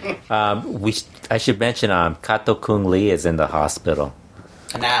 I should mention Kato Kung Lee is in the hospital.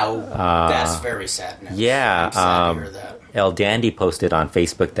 Now, that's very sad news. Yeah. I'm sad to hear that. El Dandy posted on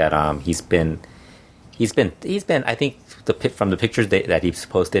Facebook that he's He's been. I think from the pictures that he's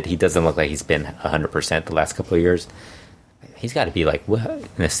posted, he doesn't look like he's been 100% the last couple of years. He's got to be like what, in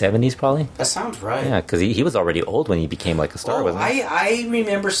the 70s, probably. That sounds right. Yeah, because he was already old when he became like a star. Wasn't he? I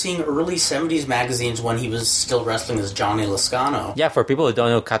remember seeing early 70s magazines when he was still wrestling as Johnny Lozano. Yeah, for people who don't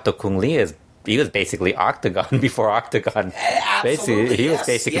know, Kato Kung Lee he was basically Octagon before Octagon. Absolutely, basically, he was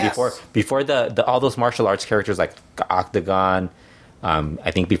basically before the all those martial arts characters like Octagon.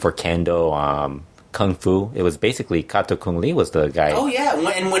 I think before Kendo, Kung Fu. It was basically Kato Kung Lee was the guy. Oh yeah,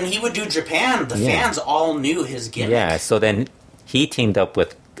 and when he would do Japan, the fans all knew his gimmick. Yeah, so then he teamed up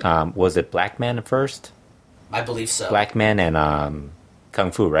with was it Black Man at first? I believe so. Black Man and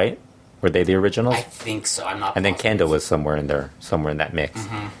Kung Fu, right? Were they the originals? I think so. I'm not. And then positive. Kendo was somewhere in that mix.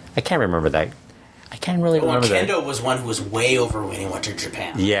 Mm-hmm. I can't remember that. I can't really remember that. Kendo was one who was way over when he went to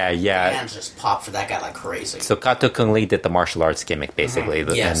Japan. Yeah. Fans just popped for that guy like crazy. So Kato Kung Lee did the martial arts gimmick basically.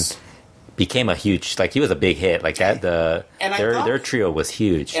 Mm-hmm. Yes. And became a huge, like, he was a big hit. Like that, their trio was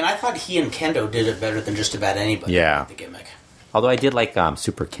huge. And I thought he and Kendo did it better than just about anybody. Yeah. The gimmick. Although I did like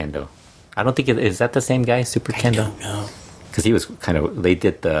Super Kendo. I don't think is that the same guy, Super Kendo? I don't know. Because he was kind of, they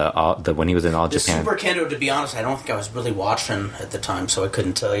did the when he was in All Japan. Super Kendo, to be honest, I don't think I was really watching at the time, so I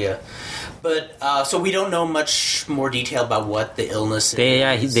couldn't tell you. But so we don't know much more detail about what the illness is.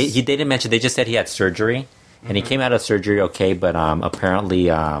 Yeah, he didn't mention. They just said he had surgery, and he came out of surgery okay, but apparently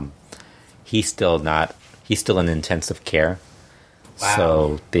he's still in intensive care. Wow.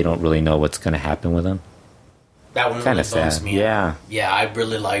 So they don't really know what's going to happen with him. That one Kind really of sad. bums me Yeah. out. Yeah, I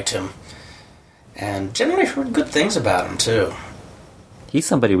really liked him. And generally heard good things about him, too. He's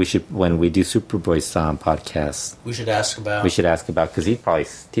somebody we should, when we do Superboy's podcasts, We should ask about. because he's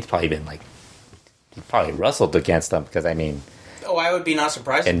probably been like, he probably wrestled against them, because I mean, Oh, I would be not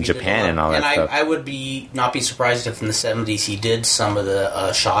surprised in if he Japan did and all that I, stuff. I would not be surprised if in the 70s he did some of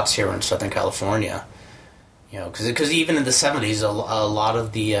the shots here in Southern California. You know, because even in the 70s, a lot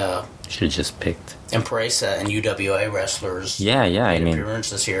of the should have just picked. Empresa and UWA wrestlers Yeah, I made mean,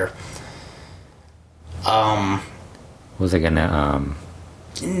 appearances here. what was I gonna,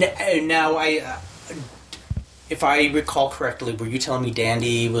 Now, if I recall correctly, were you telling me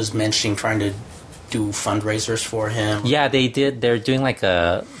Dandy was mentioning trying to do fundraisers for him? yeah, they did. They're doing like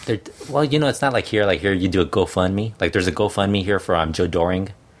well, you know, it's not like here you do a GoFundMe. Like there's a GoFundMe here for Joe Doring,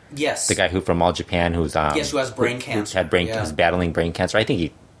 Yes. the guy who from All Japan, who's Yes, who has brain cancer. who's battling brain cancer. I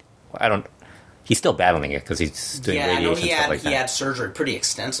think he's still battling it because he's doing radiation no, stuff like that. he had surgery, pretty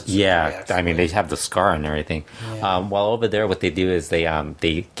extensive surgery. Yeah, I mean, actually. they have the scar and everything. Yeah. While over there, what they do is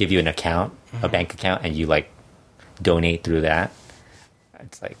they give you an account, a bank account, and you like donate through that.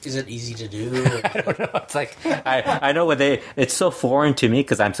 It's like, Is it easy to do? I don't know. It's like I know it's so foreign to me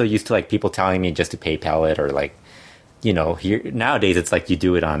because I'm so used to like people telling me just to PayPal it or like, you know, here nowadays it's like you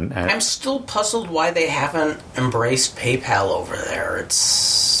do it on. I'm still puzzled why they haven't embraced PayPal over there.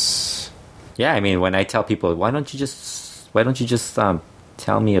 It's Yeah, I mean, when I tell people, why don't you just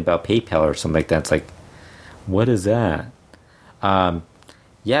tell me about PayPal or something like that? It's like, what is that?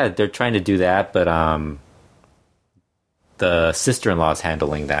 Yeah, they're trying to do that, but the sister-in-law is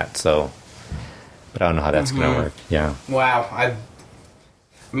handling that. So, but I don't know how that's going to work. Yeah. wow. I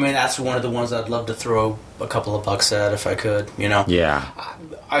mean, that's one of the ones I'd love to throw a couple of bucks at if I could. You know. Yeah.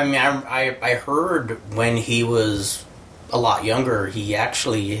 I mean, I heard when he was a lot younger, he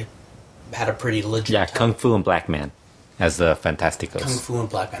actually had a pretty legit. Yeah, Kung Fu and Black Man as the Fantasticos. Kung Fu and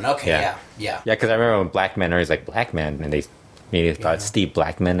Black Man. Okay, Yeah. yeah. Yeah, because I remember when Black Man, he's like, Black Man, and they maybe thought Steve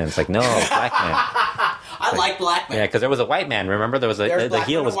Blackman, and it's like, no, Black Man. I like Black Man. Yeah, because there was a white man. Remember, there was There's the Black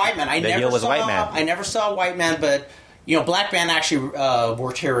heel Man was and White Man. the heel was a white man. I never saw a White Man, but you know, Black Man actually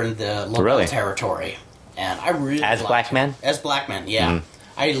worked here in the local Really? territory, and I really As liked Black him. Man? As Black Man, yeah.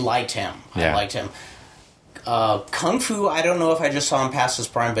 I liked him. Yeah. I liked him. Kung Fu, I don't know if I just saw him past his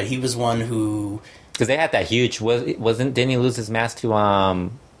prime, but he was one who. Because they had that huge didn't he lose his mask to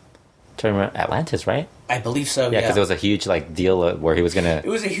Atlantis, right? I believe so. Yeah, because it was a huge like deal where he was gonna. It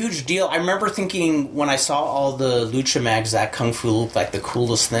was a huge deal. I remember thinking when I saw all the lucha mags that Kung Fu looked like the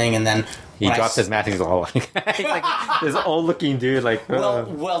coolest thing, and then He dropped his mask. He's all like, he's like this old looking dude. Like,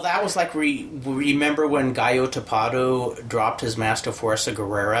 Well, that was like remember when Gallo Tapado dropped his mask to Fuerza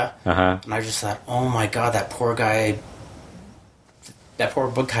Guerrera, and I just thought, oh my god, that poor guy. That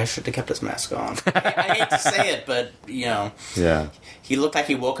poor guy should have kept his mask on. I hate to say it, but you know, yeah. he looked like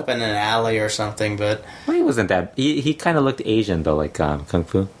he woke up in an alley or something. But Well, he wasn't that. He kind of looked Asian though, like Kung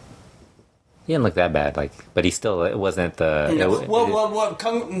Fu. He didn't look that bad, like, but he still, it wasn't the. No.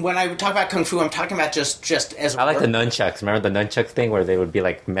 When I talk about kung fu, I'm talking about just as. I like the nunchucks. Remember the nunchucks thing where they would be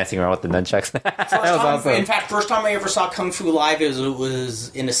like messing around with the nunchucks? That was awesome. In fact, first time I ever saw kung fu live it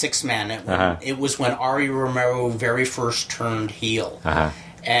was in a 6-man. It was when Ari Romero very first turned heel,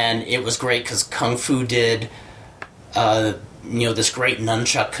 and it was great because kung fu did, this great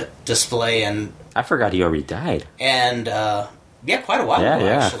nunchuck display, and I forgot he already died. And quite a while ago,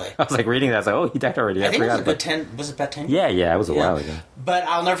 actually. I was like reading that. I was like, oh, he died already. I think it was a good 10. Was it about 10? Yeah, it was a while ago. But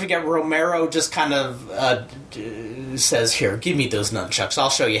I'll never forget, Romero just kind of says, here, give me those nunchucks. I'll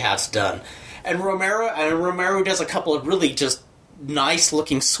show you how it's done. And Romero does a couple of really just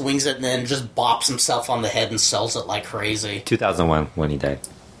nice-looking swings and then just bops himself on the head and sells it like crazy. 2001 when he died.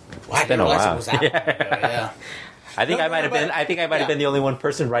 It's been a while. It was that yeah. I think I might have been the only one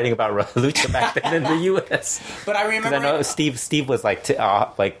person writing about lucha back then in the U.S. But I remember, I know Steve was like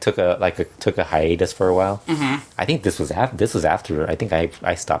took a hiatus for a while. Mm-hmm. I think this was after. I think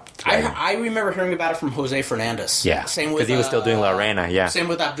I stopped. I remember hearing about it from Jose Fernandez. Yeah, same with because he was still doing La Reina. Yeah, same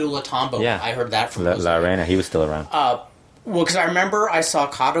with Abdullah Tambo. Yeah, I heard that from La Reina. He was still around. Well, because I remember I saw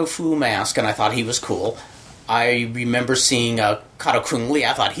Kato Fu Mask and I thought he was cool. I remember seeing Kato Kung Lee.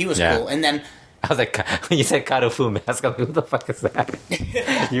 I thought he was cool, and then. I was like, when you said Kato Fu Mask, I'm like, who the fuck is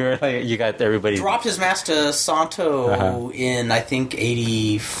that? You were like, you got everybody. Dropped his mask to Santo in, I think,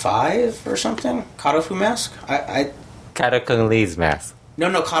 85 or something. Kato Fu Mask? Kato Kung Lee's mask.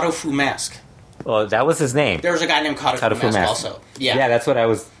 No, Kato Fu Mask. Well, that was his name. There was a guy named Kato Fu Mask also. Yeah, that's what I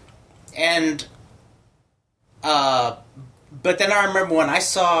was. And, but then I remember when I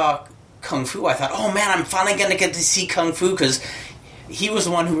saw Kung Fu, I thought, oh man, I'm finally going to get to see Kung Fu, because he was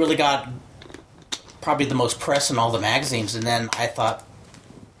the one who really got probably the most press in all the magazines, and then I thought,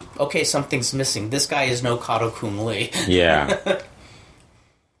 okay, something's missing. This guy is no Kato Kung Lee. Yeah.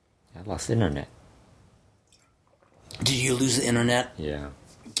 I lost internet. Did you lose the internet? Yeah.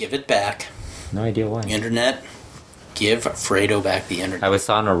 Give it back. No idea why. Internet, give Fredo back the internet. I was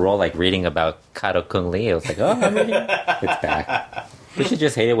on a roll, like, reading about Kato Kung Lee. I was like, oh, I'm reading. It's back. We should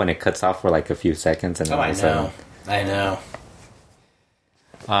just hate it when it cuts off for, like, a few seconds. And I know.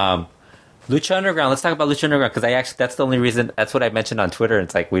 Lucha Underground. Let's talk about Lucha Underground, because that's the only reason. That's what I mentioned on Twitter. And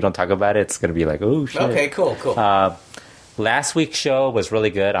it's like, we don't talk about it. It's going to be like, oh, shit. Okay, cool. Last week's show was really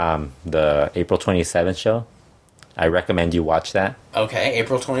good. The April 27th show. I recommend you watch that. Okay,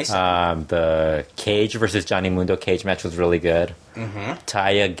 April 27th. The Cage versus Johnny Mundo cage match was really good. Mm-hmm.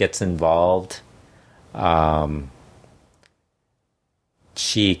 Taya gets involved.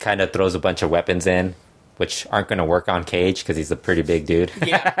 She kind of throws a bunch of weapons in, which aren't going to work on Cage because he's a pretty big dude.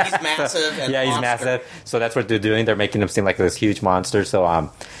 Yeah, he's massive. He's massive. So that's what they're doing. They're making him seem like this huge monster.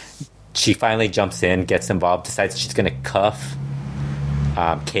 So she finally jumps in, gets involved, decides she's going to cuff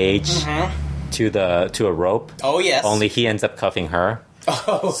Cage to a rope. Oh, yes. Only he ends up cuffing her.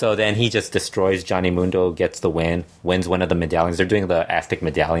 Oh. So then he just destroys Johnny Mundo, gets the wins one of the medallions. They're doing the Aztec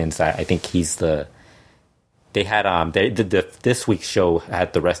medallions. I think he's the... They had this week's show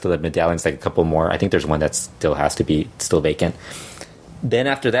had the rest of the medallions, like a couple more. I think there's one that still has to be still vacant. Then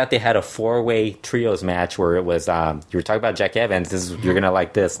after that, they had a 4-way trios match where it was you were talking about Jack Evans. You're gonna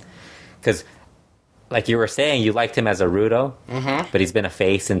like this because, like you were saying, you liked him as a Rudo, but he's been a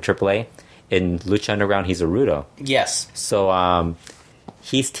face in AAA. In Lucha Underground, he's a Rudo. Yes. So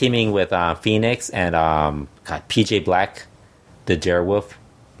he's teaming with Phoenix and PJ Black, the Darewolf.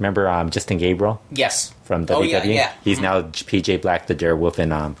 Remember Justin Gabriel? Yes. From WWE? Yeah. He's now PJ Black, the Darewolf in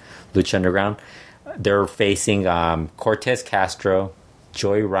Lucha Underground. They're facing Cortez Castro,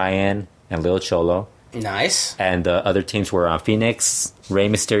 Joey Ryan, and Lil Cholo. Nice. And the other teams were Phoenix, Rey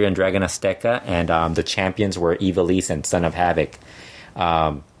Mysterio, and Dragon Azteca. And the champions were Ivelisse and Son of Havoc.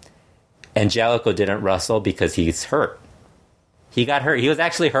 Angelico didn't wrestle because he's hurt. He got hurt. He was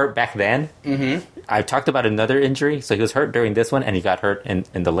actually hurt back then. Mm-hmm. I talked about another injury. So he was hurt during this one, and he got hurt in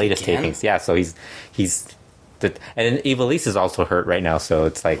the latest tapings. Yeah, so he's and then Ivelisse is also hurt right now. So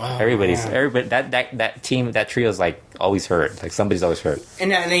it's like everybody that team, that trio is like always hurt. Like somebody's always hurt.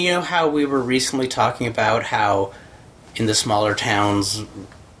 And you know how we were recently talking about how in the smaller towns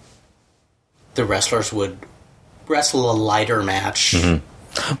the wrestlers would wrestle a lighter match. Mm-hmm.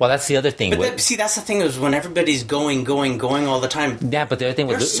 Well, that's the other thing. But that's the thing is when everybody's going all the time. Yeah, but the other thing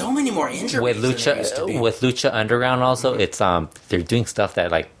there's so many more injuries with Lucha Underground. Also, it's they're doing stuff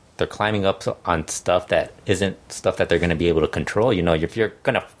that like they're climbing up on stuff that isn't stuff that they're going to be able to control. You know, if you're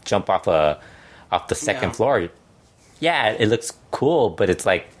going to jump off the second floor, yeah, it looks cool, but it's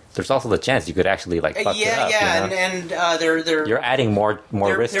like there's also the chance you could actually like fuck it up. Yeah, you know? and they're you're adding more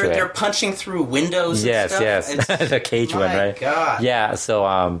risk to it. They're punching through windows. Yes, and stuff. yes, the cage one, right? God. Yeah,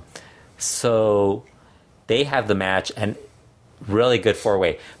 so So they have the match, and really good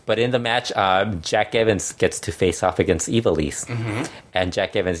 4-way. But in the match, Jack Evans gets to face off against Ivelisse. And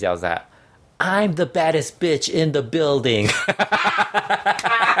Jack Evans yells out, "I'm the baddest bitch in the building."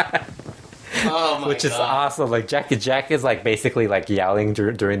 Oh my Which is God. awesome. Like Jack is like basically like yelling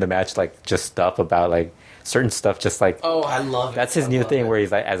during the match, like just stuff about like certain stuff, just like Oh, I love it. that's his I new love thing it. where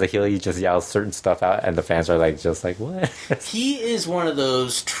he's like, as a heel, he just yells certain stuff out, and the fans are like, just like, what? He is one of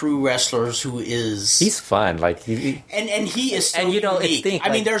those true wrestlers who is... He's fun. Like, And he is so And, you know, it's unique. think, I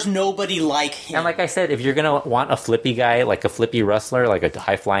mean, like- there's nobody like him. and like I said, if you're gonna want a flippy guy, like a flippy wrestler, like a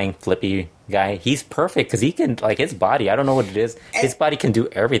high flying flippy guy, he's perfect because he can, like, his body. I don't know what it is. His body can do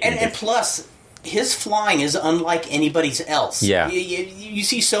everything. And plus, his flying is unlike anybody's else. Yeah. You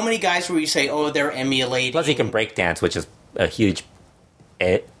see so many guys where you say, oh, they're emulating. Plus, he can break dance, which is a huge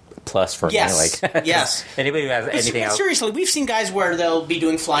plus for Yes, me. Like, yes. Anybody who has anything else. Seriously, we've seen guys where they'll be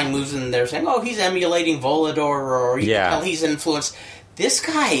doing flying moves and they're saying, oh, he's emulating Volador, or you Yeah. can tell he's influenced. This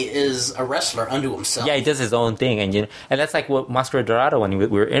guy is a wrestler unto himself. Yeah, he does his own thing, and that's like what Mascara Dorado, when we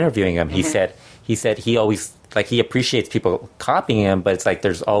were interviewing him, he said he always, like, he appreciates people copying him, but it's like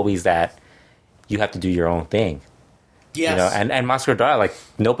there's always that you have to do your own thing. Yes. You know, and Mascara Dorado, like,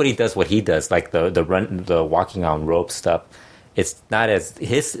 nobody does what he does, like the walking on rope stuff. It's not as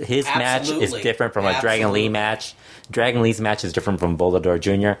his match is Absolutely. different from a Dragon Lee Absolutely. match. Dragon Lee's match is different from Volador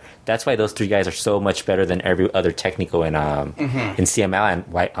Jr. That's why those three guys are so much better than every other technical in CML, and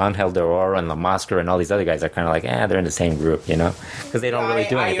why Angel de Oro and La Máscara and all these other guys are kind of like, they're in the same group, you know, because they don't really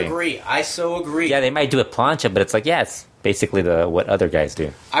do anything. I agree. I so agree. Yeah, they might do a plancha, but it's like, it's basically what other guys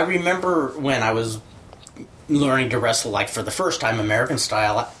do. I remember when I was learning to wrestle, like, for the first time, American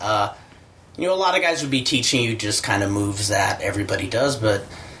style, a lot of guys would be teaching you just kind of moves that everybody does, but,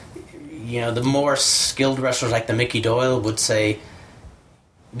 the more skilled wrestlers like the Mickey Doyle would say,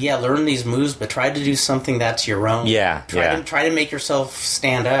 learn these moves, but try to do something that's your own. Yeah, Try to make yourself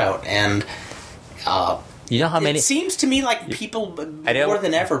stand out, and... You know how many? It seems to me like people, I don't- more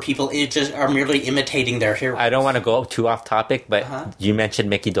than ever, people just are merely imitating their heroes. I don't want to go too off topic, but you mentioned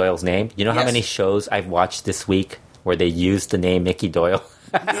Mickey Doyle's name. You know how Yes. many shows I've watched this week where they used the name Mickey Doyle?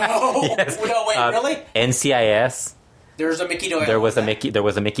 No, Yes. no, wait, really? NCIS. There's a Mickey Doyle. There was a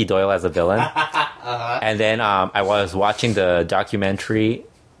Mickey Doyle as a villain. And then I was watching the documentary.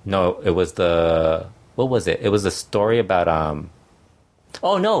 No, it was what was it? It was the story about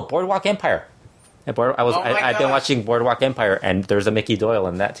Boardwalk Empire. I've been gosh. watching Boardwalk Empire, and there's a Mickey Doyle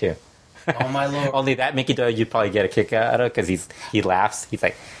in that too. Oh my lord! Only that Mickey Doyle you'd probably get a kick out of because he laughs.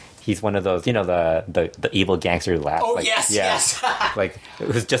 He's one of those, the evil gangster who laughs. Oh, yes. Like, it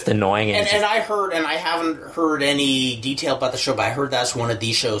was just annoying. And I heard, and I haven't heard any detail about the show, but I heard that's one of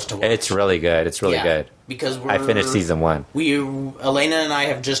these shows to watch. it's really good. It's really good. Because I finished season 1. Elena and I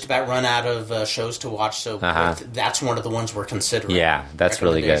have just about run out of shows to watch, so that's one of the ones we're considering. Yeah, that's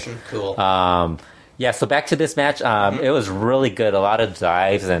really good. Cool. So back to this match. It was really good. A lot of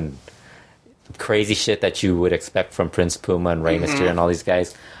dives and crazy shit that you would expect from Prince Puma and Rey Mysterio and all these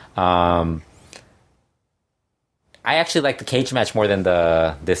guys. I actually like the cage match more than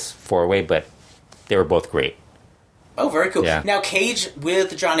this 4-way, but they were both great. Oh, very cool. Yeah. Now, Cage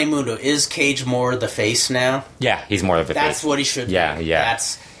with Johnny Mundo, is Cage more the face now? Yeah, he's more of a That's face. what he should be. Yeah.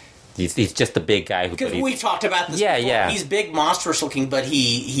 That's... He's just a big guy who. Because we've talked about this before. Yeah. He's big, monstrous looking, but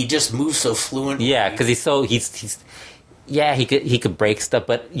he just moves so fluently. Yeah, because he could break stuff,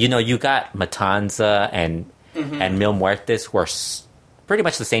 but you got Matanza and Mil Muertes, who are pretty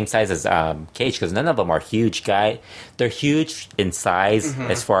much the same size as Cage, because none of them are huge guy. They're huge in size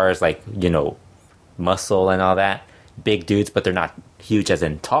as far as muscle and all that, big dudes, but they're not huge as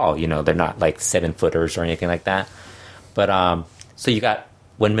in tall. They're not like 7-footers or anything like that. But so you got.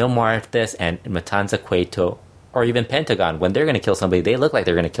 When Mil Muertes and Matanza Cueto, or even Pentagon, when they're going to kill somebody, they look like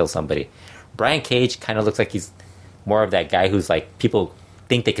they're going to kill somebody. Brian Cage kind of looks like he's more of that guy who's like, people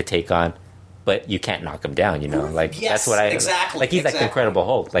think they could take on, but you can't knock him down, Like, Yes, that's what exactly. Like, he's like the Incredible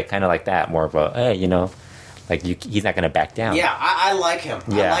Hulk, like, kind of like that, more of a, hey, like, he's not going to back down. Yeah, I like him.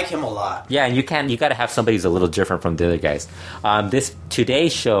 Yeah. I like him a lot. Yeah, and you got to have somebody who's a little different from the other guys.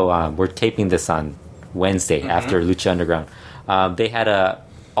 Today's show, we're taping this on Wednesday after Lucha Underground. They had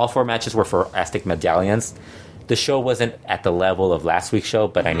all 4 matches were for Aztec medallions. The show wasn't at the level of last week's show,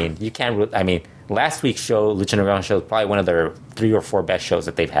 but last week's show, Lucha Underground show, is probably one of their 3 or 4 best shows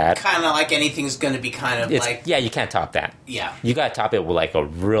that they've had. Kind of like anything's going to be you can't top that. Yeah. You got to top it with like a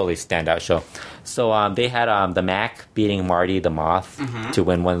really standout show. So they had the Mac beating Marty the Moth to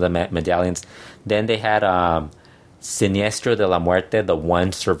win one of the medallions. Then they had Siniestro de la Muerte, the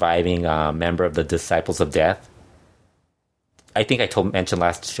one surviving member of the Disciples of Death. I think I mentioned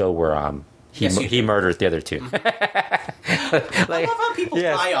last show where he murdered the other two. I love how people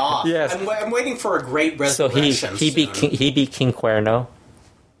die off. Yes. I'm waiting for a great So resurrection. he beat King Cuerno.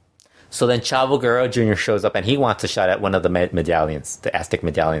 So then Chavo Guerrero Jr. shows up and he wants a shot at one of the medallions, the Aztec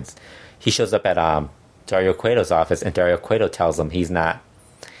medallions. He shows up at Dario Cueto's office, and Dario Cueto tells him he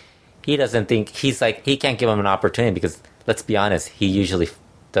doesn't think, he can't give him an opportunity because, let's be honest, he usually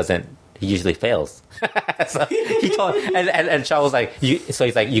fails. So he told, and Chavo's like,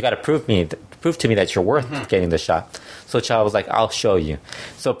 he's like, you got to prove to me that you're worth getting the shot. So Chavo was like, I'll show you.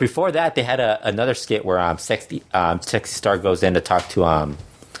 So before that, they had another skit where Sexy Star goes in to talk to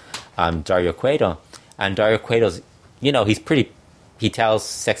Dario Cueto, and Dario Cueto's, he tells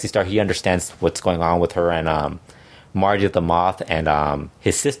Sexy Star he understands what's going on with her and Marty the Moth and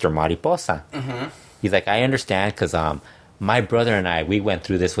his sister Mariposa. He's like, I understand because my brother and we went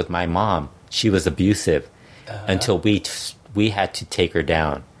through this with my mom. She was abusive until we had to take her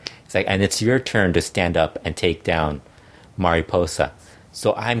down. It's like, and it's your turn to stand up and take down Mariposa.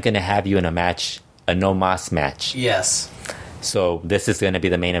 So I'm going to have you in a match, a no mas match. Yes. So this is going to be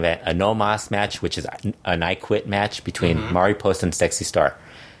the main event, a no mas match, which is an I Quit match between Mariposa and Sexy Star.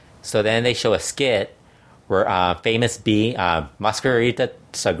 So then they show a skit where Famous B, Mascarita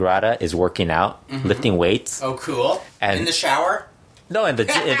Sagrada, is working out, lifting weights. Oh, cool. And in the shower? No, in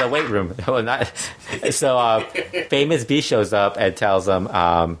the weight room. Well, not. So Famous B shows up and tells him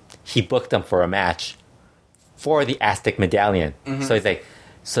he booked him for a match for the Aztec medallion. So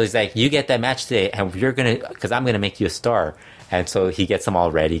he's like, you get that match today, and because I'm gonna make you a star. And so he gets them all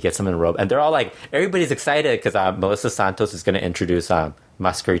ready, gets them in a robe, and they're all like, everybody's excited because Melissa Santos is gonna introduce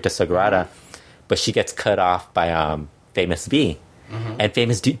Mascarita Sagrada, but she gets cut off by Famous B, and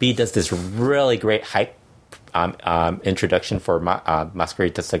Famous B does this really great hype introduction for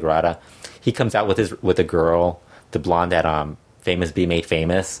Mascarita Sagrada. He comes out with a girl, the blonde that Famous B made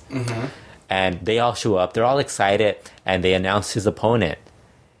famous, and they all show up. They're all excited, and they announce his opponent.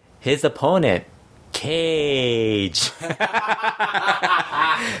 Cage.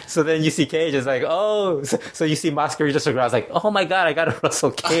 So then you see Cage is like, oh, so you see Mascarita Sagrada's like, oh my god, I gotta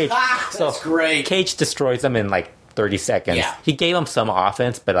wrestle Cage. That's great. Cage destroys him in like 30 seconds. Yeah. He gave him some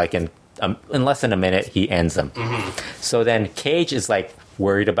offense, but like in less than a minute, he ends him. So then Cage is like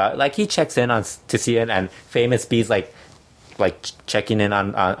worried about, like he checks in to see it, and Famous B's like checking in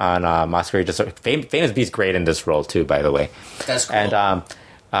on Mascarita. Famous B's great in this role too, by the way. That's cool.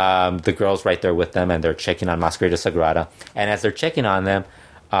 And the girl's right there with them, and they're checking on Mascarita Sagrada. And as they're checking on them,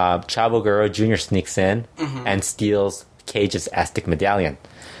 Chavo Guerrero Jr. sneaks in and steals Cage's Aztec medallion.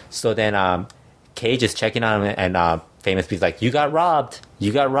 So then Cage is checking on him, and Famous B's like, you got robbed.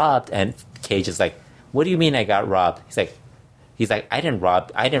 And Cage is like, what do you mean I got robbed? He's like, I didn't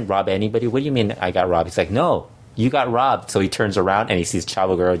rob anybody. What do you mean I got robbed? He's like, no, you got robbed. So he turns around and he sees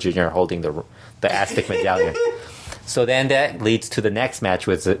Chavo Guerrero Jr. holding the Aztec medallion. So then that leads to the next match,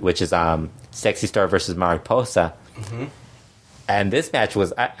 which is Sexy Star versus Mariposa. And this match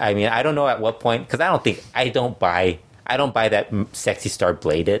was, I mean, I don't know at what point, because I don't buy that Sexy Star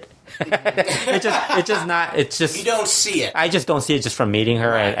bladed. It's just you don't see it. I just don't see it just from meeting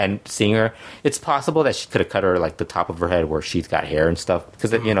her and seeing her. It's possible that she could have cut her like the top of her head where she's got hair and stuff,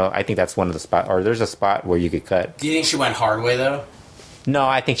 because I think that's one of the spots, or there's a spot where you could cut. Do you think she went hard way though? No,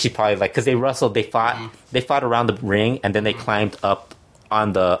 I think she probably because they wrestled, they fought around the ring, and then they climbed up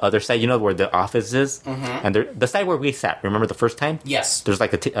on the other side, where the office is, and the side where we sat. Remember the first time? Yes. There's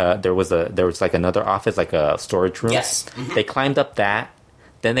like there was like another office, like a storage room. Yes. They climbed up that,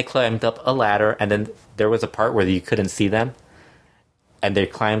 then they climbed up a ladder, and then there was a part where you couldn't see them, and they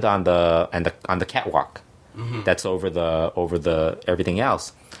climbed on the catwalk. That's over the everything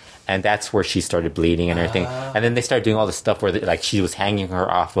else. And that's where she started bleeding and everything. And then they started doing all this stuff where she was hanging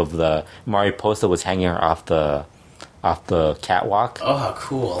her off of Mariposa was hanging her off the catwalk. Oh,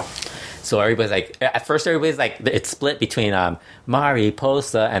 cool. So everybody's like, at first everybody's like, it's split between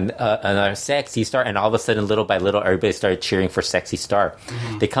Mariposa and Sexy Star, and all of a sudden, little by little, everybody started cheering for Sexy Star.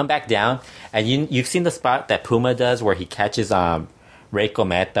 They come back down, and you've seen the spot that Puma does where he catches Rey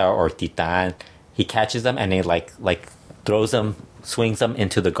Cometa or Titan. He catches them and he like throws them, swings them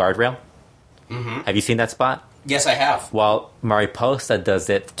into the guardrail. Have you seen that spot? Yes, I have. Well, Mariposa does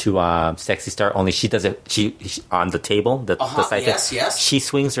it to Sexy Star, only she does it she on the table, the side yes, table. yes. She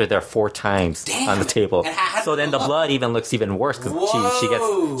swings her there 4 times on the table. So then the blood even looks even worse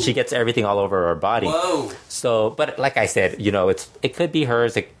because she gets everything all over her body. Whoa. So, but like I said, it could be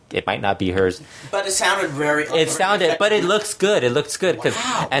hers. It might not be hers. But it sounded very. But it looks good. It looks good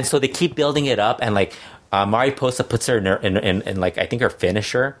and so they keep building it up, and Mariposa puts her in like I think her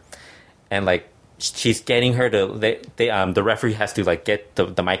finisher, and like she's getting her to the referee has to like get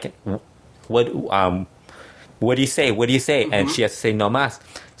the mic. What do you say? What do you say? And she has to say no mas.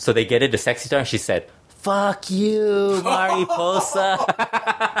 So they get it to Sexy Star, and she said, "Fuck you, Mariposa."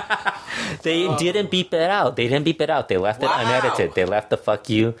 They didn't beep it out. They left it unedited. They left the "fuck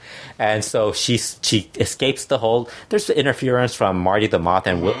you," and so she escapes the hold. There's interference from Marty the Moth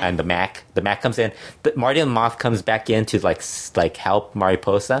and the Mac. The Mac comes in. But Marty the Moth comes back in to like help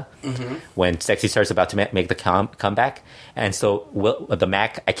Mariposa when Sexy Star's about to make the comeback. And so the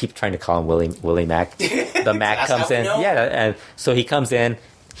Mac, I keep trying to call him Willie Mac. The Mac comes in, and so he comes in.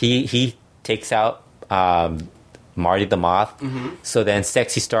 He takes out Marty the Moth. So then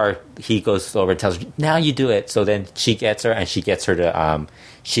Sexy Star, he goes over and tells her, "Now you do it." So then she gets her, and she gets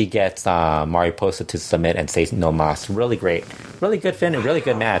Mariposa to submit and say no mas. Really great, really good finish, really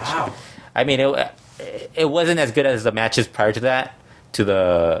good match. Wow. I mean, it wasn't as good as the matches prior to that, to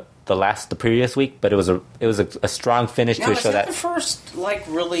the previous week, but it was a strong finish to show that the first like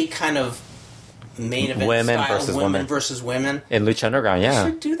really kind of main event women style, women versus women in Lucha Underground. Yeah,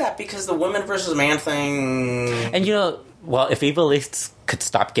 we should do that because the women versus man thing. And well, if Ivelisse could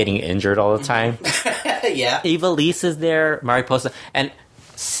stop getting injured all the time, yeah, Ivelisse is there, Mariposa, and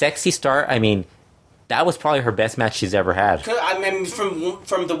Sexy Star. I mean, that was probably her best match she's ever had. I mean,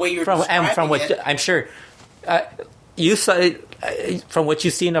 from the way you're from what it, I'm sure you saw. From what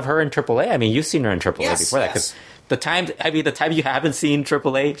you've seen of her in AAA, I mean, you've seen her in AAA before that. Because the time you haven't seen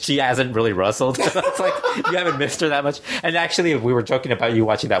AAA, she hasn't really wrestled. It's like you haven't missed her that much. And actually, we were joking about you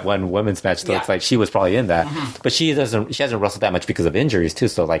watching that one women's match. So it's like she was probably in that, but she hasn't wrestled that much because of injuries too.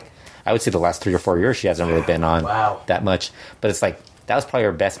 So like, I would say the last 3 or 4 years she hasn't really been on that much. But it's like that was probably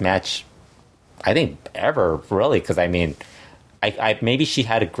her best match, I think, ever, really. Because I mean, I maybe she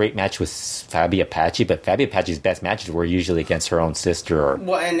had a great match with Fabi Apache, but Fabi Apache's best matches were usually against her own sister or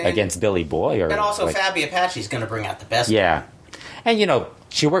against Billy Boy. And also Fabi Apache's going to bring out the best. Yeah. And,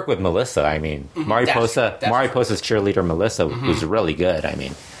 she worked with Melissa. I mean, Mariposa's cheerleader, Melissa, was really good. I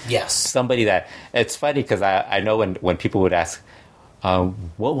mean, yes. Somebody that... It's funny because I know when people would ask,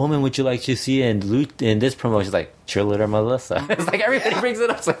 what woman would you like to see in this promotion? It's like, cheerleader Melissa. It's like everybody brings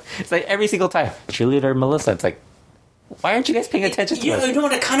it up. It's like every single time, cheerleader Melissa. It's like, why aren't you guys paying attention to us? You know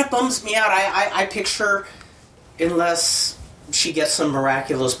what? It kind of bums me out. I picture, unless she gets some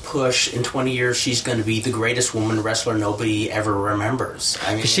miraculous push in 20 years, she's going to be the greatest woman wrestler nobody ever remembers.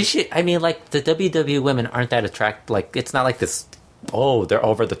 I mean, like the WWE women aren't that attractive. Like, it's not like this. Oh, they're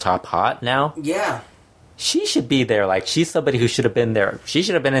over the top hot now. Yeah. She should be there. Like, she's somebody who should have been there. She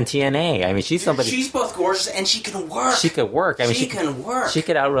should have been in TNA. I mean, she's somebody... She's both gorgeous and she can work. She could work. I mean, she can work. She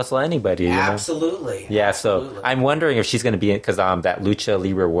could out-wrestle anybody. Absolutely. Yeah, Absolutely. So I'm wondering if she's going to be in... Because that Lucha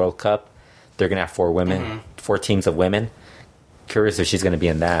Libre World Cup, they're going to have 4 women, 4 teams of women. Curious if she's going to be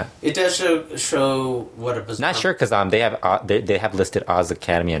in that. It does show what a bizarre... Not sure, because they have listed Oz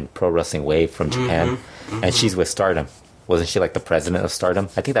Academy and Pro Wrestling Wave from Japan, and she's with Stardom. Wasn't she like the president of Stardom?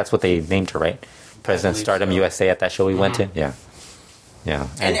 I think that's what they named her, right? President Stardom USA at that show we went to. Yeah.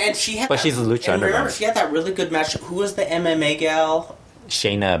 And she had... But she's a Lucha Underground. Remember, she had that really good match. Who was the MMA gal?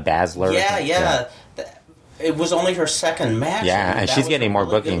 Shayna Baszler. Yeah. It was only her second match. Yeah, and she's getting more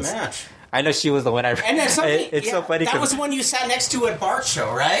bookings. Match. I know she was the one I... And that's something... It's so funny. That was the one you sat next to at Bart's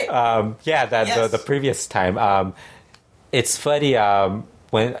show, right? The previous time. It's funny...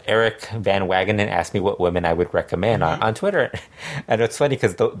 when Eric Van Wagenen asked me what women I would recommend on Twitter. And it's funny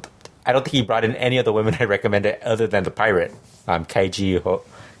because I don't think he brought in any of the women I recommended other than the pirate, Kaiji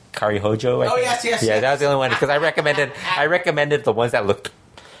Kari Hojo. Yes. Yeah, that was the only one because I recommended the ones that looked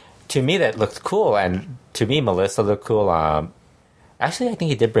cool, and to me Melissa looked cool. Actually, I think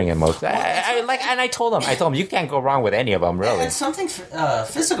he did bring in most. And I told him you can't go wrong with any of them, really. And something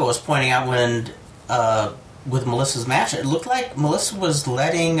Physical was pointing out when with Melissa's match, it looked like Melissa was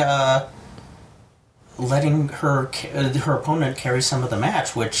letting her opponent carry some of the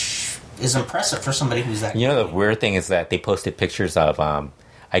match, which is impressive for somebody who's that. The weird thing is that they posted pictures of,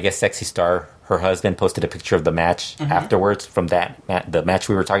 I guess Sexy Star, her husband, posted a picture of the match afterwards from the match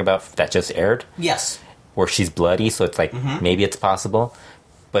we were talking about that just aired. Yes. Where she's bloody, so it's like maybe it's possible,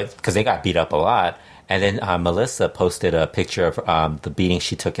 but because they got beat up a lot. And then Melissa posted a picture of the beating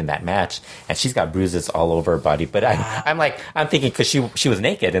she took in that match, and she's got bruises all over her body. But I'm thinking because she was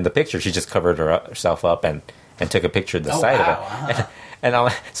naked in the picture, she just covered herself up and took a picture of the side of it. And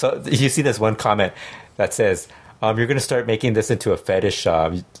so you see this one comment that says, "You're going to start making this into a fetish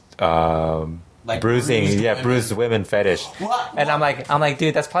like bruising, bruised yeah, women. bruised women fetish. And I'm like,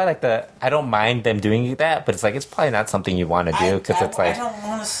 dude, that's probably like I don't mind them doing that, but it's like it's probably not something you want to do because it's like I don't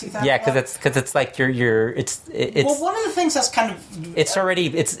want to see that. yeah, because it's like it's well, one of the things that's kind of it's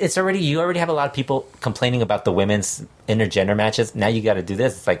already you already have a lot of people complaining about the women's intergender matches. Now you got to do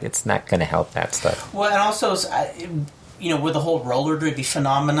this. It's like it's not going to help that stuff. well, and also with the whole roller derby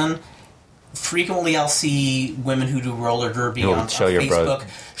phenomenon. Frequently, I'll see women who do roller derby on Facebook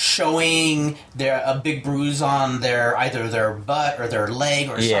showing a big bruise on either their butt or their leg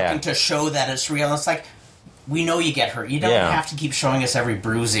or something to show that it's real. And it's like, we know you get hurt. You don't have to keep showing us every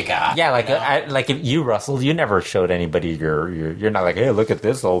bruise you got. Yeah, like like if you, Russell, you never showed anybody you're not like, hey, look at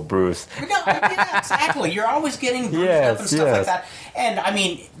this old bruise. No, yeah, exactly. You're always getting bruised up and stuff like that. And I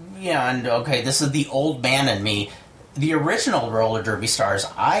mean, this is the old man in me. The original roller derby stars,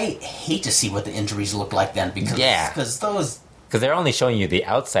 I hate to see what the injuries look like then because they're only showing you the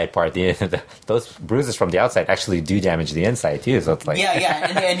outside part. Those bruises from the outside actually do damage the inside too. So it's like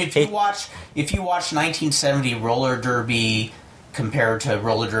and if you watch 1970 roller derby compared to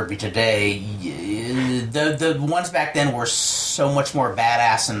roller derby today, the ones back then were so much more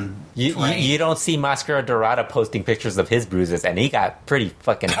badass and you don't see Mascara Dorada posting pictures of his bruises, and he got pretty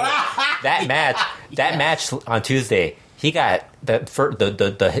fucking that match on Tuesday. He got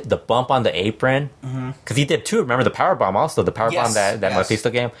the bump on the apron because he did too. Remember the power bomb also, the power bomb that Mephisto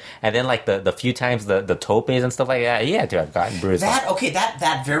gave him, and then like the few times the topes and stuff like that. He had to have gotten bruised.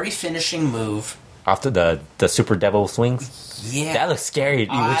 That very finishing move after the Super Devil swings. Yeah, that looks scary.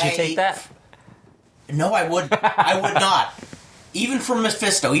 Would you take that? No, I would. I would not. Even from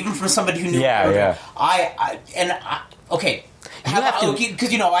Mephisto, even from somebody who knew. Okay.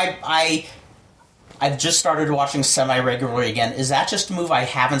 Because I've just started watching semi-regularly again. Is that just a move I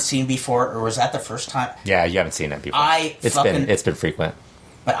haven't seen before, or was that the first time? Yeah, you haven't seen it before. It's been frequent.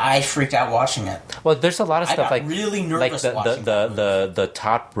 But I freaked out watching it. Well, there's a lot of stuff like really nervous like watching the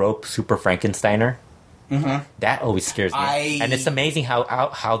top rope Super Frankensteiner. Mm-hmm. That always scares me, and it's amazing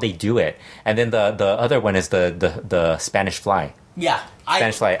how they do it. And then the other one is the Spanish Fly. Yeah,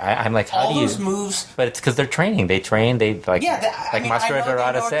 Spanish Fly. I'm like, how do you? All those moves, but it's because they're training. They train. They like Mascara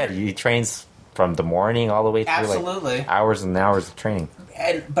Dorada said. He trains from the morning all the way through, like hours and hours of training.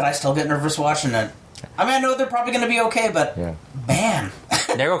 But I still get nervous watching it. I mean, I know they're probably going to be okay, but man,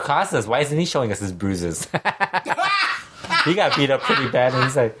 Nero Casas, why isn't he showing us his bruises? He got beat up pretty bad, and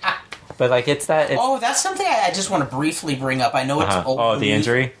he's like. But like that's something I just want to briefly bring up. I know it's old news. The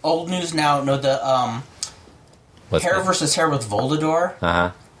injury? Old news now. No, the hair versus hair with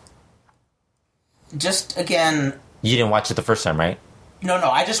Volador. Just again. You didn't watch it the first time, right? No.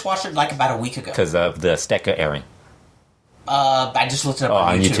 I just watched it like about a week ago because of the Stecca airing. I just looked it up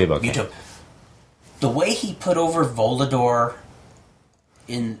on YouTube. Okay. YouTube. The way he put over Volador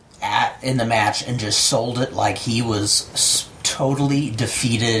in the match and just sold it like he was totally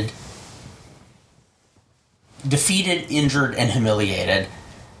defeated, injured, and humiliated.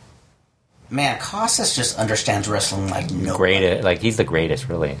 Man, Casas just understands wrestling like nobody. Great, like he's the greatest,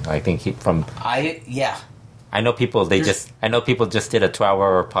 really. I think I know people. I know people just did a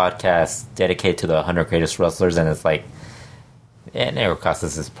 12-hour podcast dedicated to the 100 greatest wrestlers, and it's like, Nero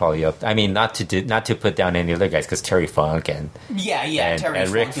Casas is probably up. I mean, not to put down any other guys because Terry Funk and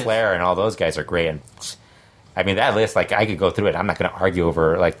Ric Flair and all those guys are great. And I mean, that list, like, I could go through it. I'm not going to argue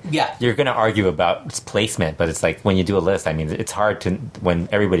over, like, you're going to argue about its placement, but it's like, when you do a list, I mean, it's hard to, when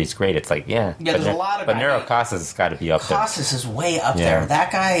everybody's great, it's like, there's a lot of but Nero Casas has got to be up there. Casas is way up there.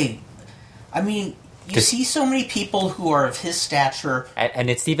 That guy, I mean, you see so many people who are of his stature. And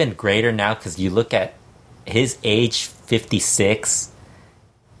it's even greater now, because you look at his age, 56,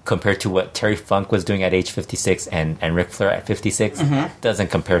 compared to what Terry Funk was doing at age 56 and Ric Flair at 56, doesn't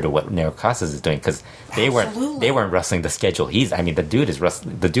compare to what Nero Casas is doing, because they weren't wrestling the schedule. The dude is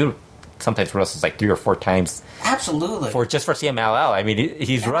wrestling. The dude sometimes wrestles like 3 or 4 times. Absolutely. For CMLL. I mean,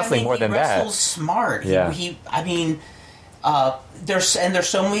 he's wrestling more than that. He wrestles smart. Yeah. There's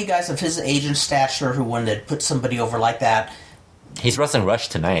so many guys of his age and stature who, when they put somebody over like that, he's wrestling Rush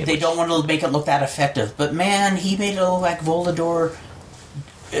tonight. They don't want to make it look that effective. But man, he made it look like Volador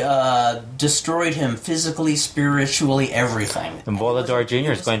destroyed him physically, spiritually, everything. And Volador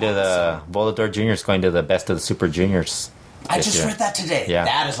Jr. is going to the Best of the Super Juniors. I just read that today. Yeah.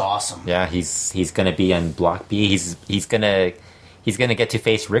 That is awesome. Yeah, he's going to be on Block B. He's going to get to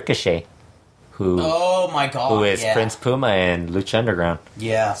face Ricochet, who is Prince Puma in Lucha Underground.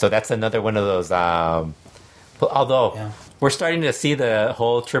 Yeah. So that's another one of those. we're starting to see the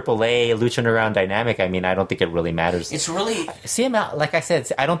whole AAA Lucha Underground dynamic. I mean, I don't think it really matters. It's really CML, like I said,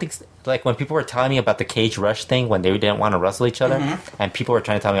 I don't think, like when people were telling me about the Cage Rush thing when they didn't want to wrestle each other, and people were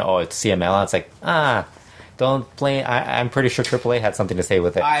trying to tell me, oh, it's CML, it's like, don't blame. I'm pretty sure AAA had something to say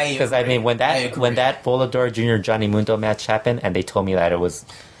with it, because I mean, when that Volador Junior Johnny Mundo match happened, and they told me that it was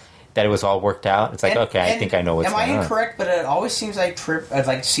all worked out. It's like, I think I know what's going on. Am I incorrect? But it always seems like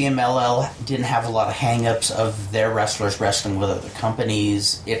CMLL didn't have a lot of hang-ups of their wrestlers wrestling with other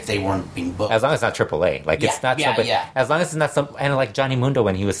companies if they weren't being booked. As long as it's not AAA. Like, it's not somebody... As long as it's not some... And like Johnny Mundo,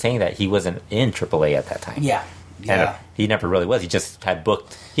 when he was saying that, he wasn't in AAA at that time. Yeah. And he never really was. He just had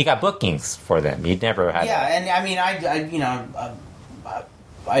booked... He got bookings for them. He never had... Yeah, and I mean,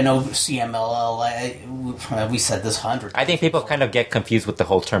 I know CMLL. We said this 100 times. I think people kind of get confused with the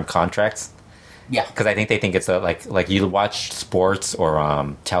whole term contracts. Yeah, because I think they think it's like you watch sports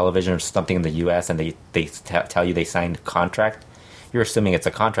or television or something in the U.S. and they tell you they signed a contract. You're assuming it's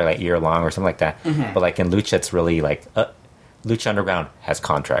a contract like year long or something like that. Mm-hmm. But like in Lucha, it's really like Lucha Underground has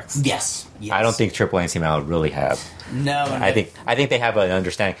contracts. Yes. I don't think AAA and CMLL really have. No. I think they have an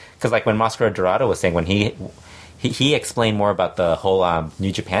understanding, because like when Mascara Dorado was saying, when he explained more about the whole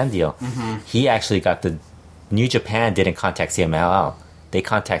New Japan deal. Mm-hmm. He actually got the New Japan didn't contact CMLL. They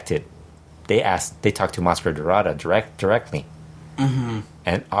talked to Mascara Dorado directly,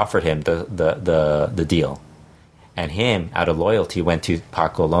 and offered him the deal. And him, out of loyalty, went to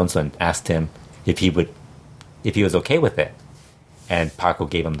Paco Alonso and asked him if he was okay with it. And Paco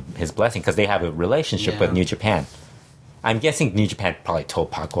gave him his blessing, because they have a relationship with New Japan. I'm guessing New Japan probably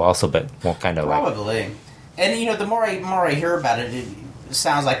told Paco also, but won't kind of probably. And the more I hear about it, it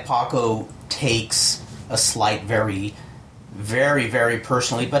sounds like Paco takes a slight, very, very, very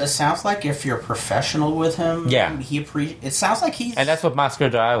personally. But it sounds like if you're professional with him, it sounds like he's. And that's what Mascara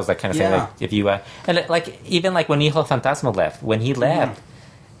Dorado was like, kind of saying, like, if you and like even like when Hijo Fantasma left, when he left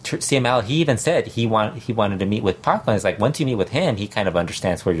CML, he even said he wanted to meet with Paco. And it's like, once you meet with him, he kind of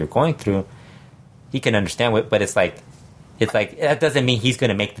understands what you're going through. He can understand what, but it's like that doesn't mean he's going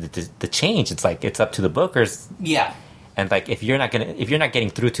to make the change. It's like, it's up to the bookers. Yeah. And like, if you're not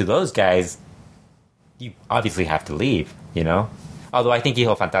getting through to those guys, you obviously have to leave, Although I think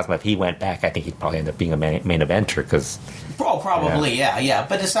Hijo Fantasma, if he went back, I think he'd probably end up being a main eventer, because... Oh, probably, yeah.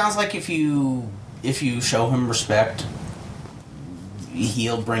 But it sounds like if you show him respect,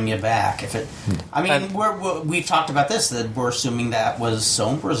 he'll bring you back. We've talked about this, that we're assuming that was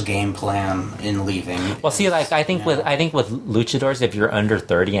Sombra's game plan in leaving. Well, see, like I think with luchadors, if you're under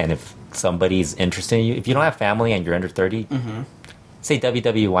 30 and if somebody's interested in you, if you don't have family and you're under 30, say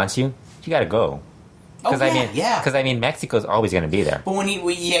WWE wants you, you got to go. Because I mean, Mexico's always going to be there. But when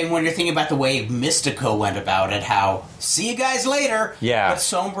you're thinking about the way Mystico went about it, how see you guys later. Yeah. But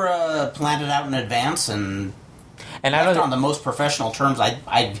Sombra planned it out in advance and I don't on the most professional terms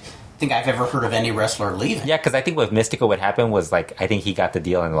I think I've ever heard of any wrestler leaving. Yeah, because I think with Mystico, what happened was, like, I think he got the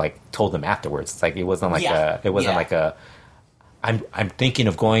deal and like told them afterwards. It's like it wasn't like I'm thinking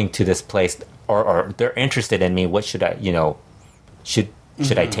of going to this place, or they're interested in me. What should I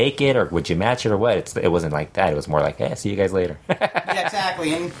should I take it, or would you match it, or what? It wasn't like that. It was more like, hey, see you guys later. Yeah,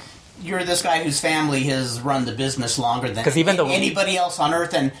 exactly. And you're this guy whose family has run the business longer than anybody else on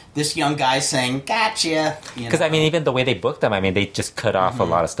earth, and this young guy saying, gotcha. Because, I mean, even the way they booked them, I mean, they just cut off a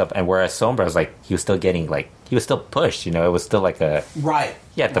lot of stuff. And whereas Sombra was like, he was still pushed, It was still like a... Right.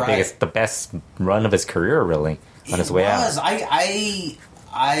 Yeah, the best run of his career, really, on his way out.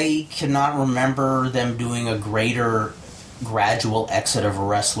 I cannot remember them doing a greater gradual exit of a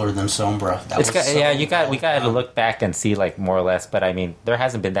wrestler than Sombra. We got to look back and see, like, more or less, but I mean, there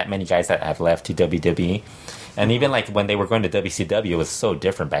hasn't been that many guys that have left to WWE, and even like when they were going to WCW, it was so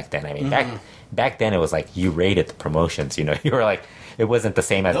different back then. I mean, back then it was like you rated the promotions, you were like, it wasn't the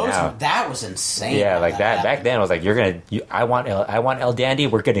same as now. That was insane. Yeah, like that back then it was like, I want El Dandy,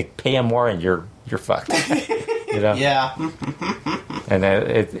 we're gonna pay him more, and you're fucked. Yeah. And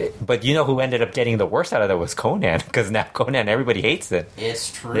but who ended up getting the worst out of that was Conan, because now Conan, everybody hates it.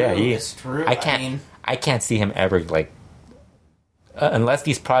 It's true. Yeah, it's true. I can't see him ever, like, unless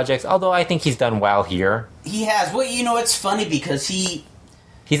these projects. Although I think he's done well here. He has. Well, it's funny because he's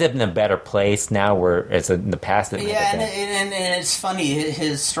in a better place now, where it's in the past. And it's funny.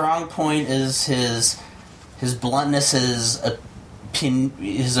 His strong point is his bluntness, his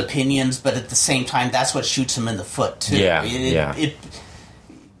opinions, but at the same time, that's what shoots him in the foot too. Yeah,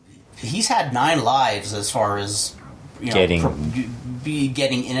 he's had 9 lives as far as getting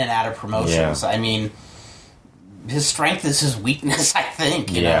in and out of promotions. Yeah. I mean, his strength is his weakness. I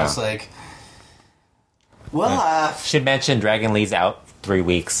think it's like. Well, should mention Dragon Lee's out 3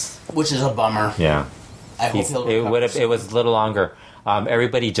 weeks, which is a bummer. Yeah. I hope he'll recover soon. It was a little longer.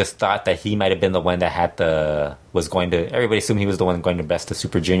 Everybody just thought that he might have been the one that had everybody assumed he was the one going to best of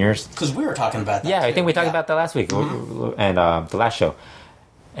Super Juniors. Because we were talking about that. Yeah, too. I think we talked about that last week and the last show.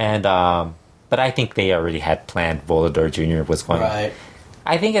 And but I think they already had planned Volador Jr. was going. Right.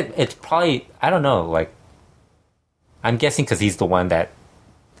 I think it's probably, I don't know, like, I'm guessing because he's the one that,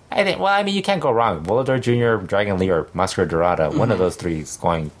 I think, well, I mean, you can't go wrong. Volador Jr., Dragon Lee, or Mascara Dorada, one of those three is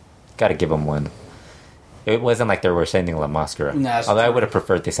got to give him one. It wasn't like they were sending La Mascara. No, although I would have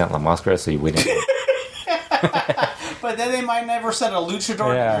preferred they sent La Mascara so you wouldn't. But then they might never send a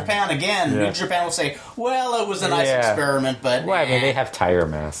luchador to Japan again. Yeah. New Japan will say, well, it was a nice experiment, but... Well, I mean, they have tire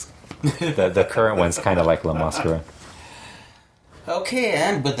masks. The current one's kind of like La Mascara. Okay,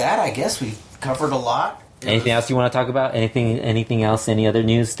 and with that, I guess we covered a lot. Anything else you want to talk about? Anything else? Any other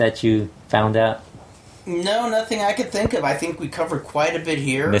news that you found out? No, nothing I could think of. I think we covered quite a bit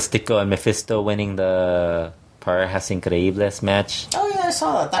here. Mystico and Mephisto winning the Parejas Increíbles match. Oh, yeah, I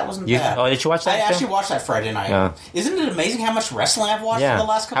saw that. That wasn't bad. Oh, did you watch that? I actually watched that Friday night. Yeah. Isn't it amazing how much wrestling I've watched for the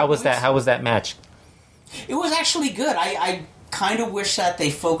last couple of weeks? How was that match? It was actually good. I kind of wish that they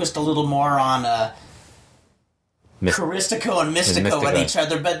focused a little more on Caristico and Mystico at each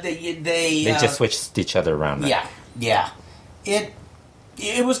other, but they just switched each other around. Right? Yeah.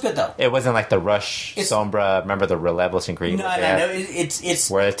 It was good though. It wasn't like the Rush Sombra. Remember the Relevos and Green? No.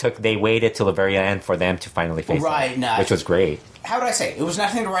 It's where they waited till the very end for them to finally face right. them, which was great. How would I say? It was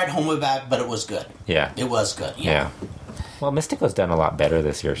nothing to write home about, but it was good. Yeah, it was good. Yeah. Well, Mystico's done a lot better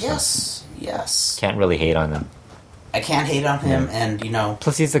this year. So yes. Can't really hate on him. I can't hate on him, and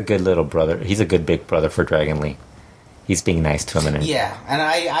Plus, he's a good little brother. He's a good big brother for Dragon Lee. He's being nice to him, and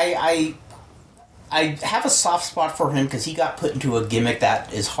and I have a soft spot for him because he got put into a gimmick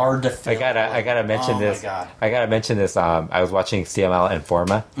that is hard to fill. I gotta mention this. My God. I gotta mention this. I was watching CML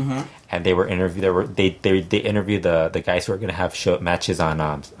Informa, and they were they interviewed the guys who are gonna have matches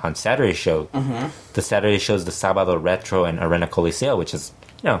on Saturday's show. The Saturday show's the Sábado Retro and Arena Coliseo, which is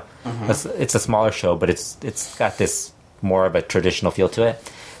it's a smaller show, but it's got this more of a traditional feel to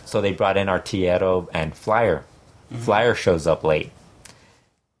it. So they brought in Artillero and Flyer. Flyer shows up late.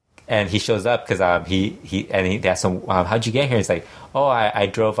 And he shows up because he asked him, how'd you get here? He's like, oh, I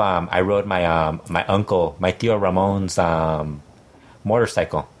drove, I rode my uncle, my Tio Ramon's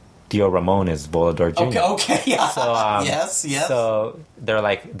motorcycle. Tio Ramon is Volador Jr. Okay, yeah. So, yes. So they're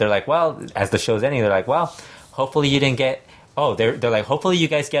like, well, as the show's ending, they're like, well, hopefully you didn't get. Oh, they're like, hopefully you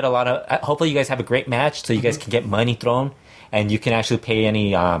guys get hopefully you guys have a great match, so you guys can get money thrown, and you can actually pay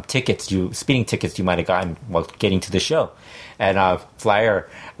any speeding tickets you might have gotten while getting to the show. And Flyer,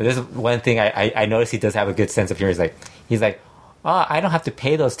 this is one thing I noticed he does have a good sense of humor. He's like, oh, I don't have to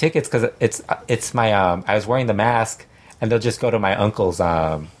pay those tickets because it's my I was wearing the mask, and they'll just go to my uncle's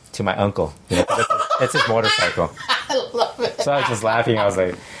to my uncle. It's his motorcycle. I love it. So I was just laughing. I was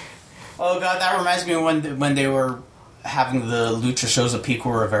like, oh God, that reminds me of when they were having the Lucha shows of Pico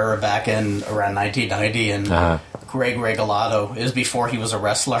Rivera back in around 1990, and Greg Regalado. It was before he was a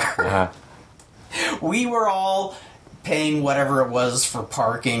wrestler. We were all paying whatever it was for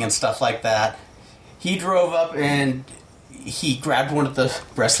parking and stuff like that. He drove up and he grabbed one of the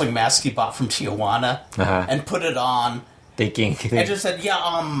wrestling masks he bought from Tijuana and put it on. Thinking. And just said,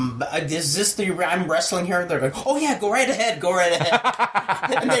 is this I'm wrestling here? They're like, oh yeah, go right ahead.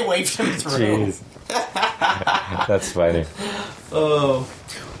 And they waved him through. Jeez. That's funny. Oh.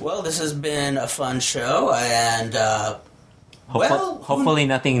 Well, this has been a fun show, and hopefully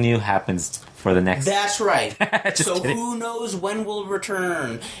nothing new happens for the next. That's right. So kidding. who knows when we'll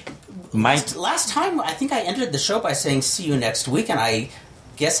return? Last time, I think I ended the show by saying see you next week, and I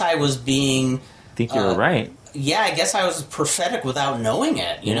guess I was being. I think you were right. Yeah, I guess I was prophetic without knowing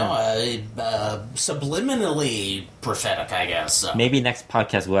it. You know, subliminally prophetic, I guess. So. Maybe next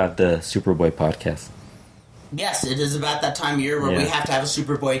podcast we'll have the Superboy podcast. Yes, it is about that time of year where we have to have a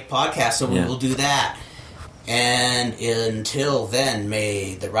Superboy podcast, so we will do that. And until then,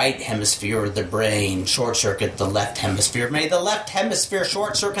 may the right hemisphere of the brain short-circuit the left hemisphere. May the left hemisphere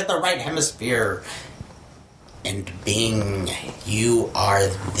short-circuit the right hemisphere. And bing, you are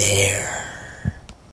there.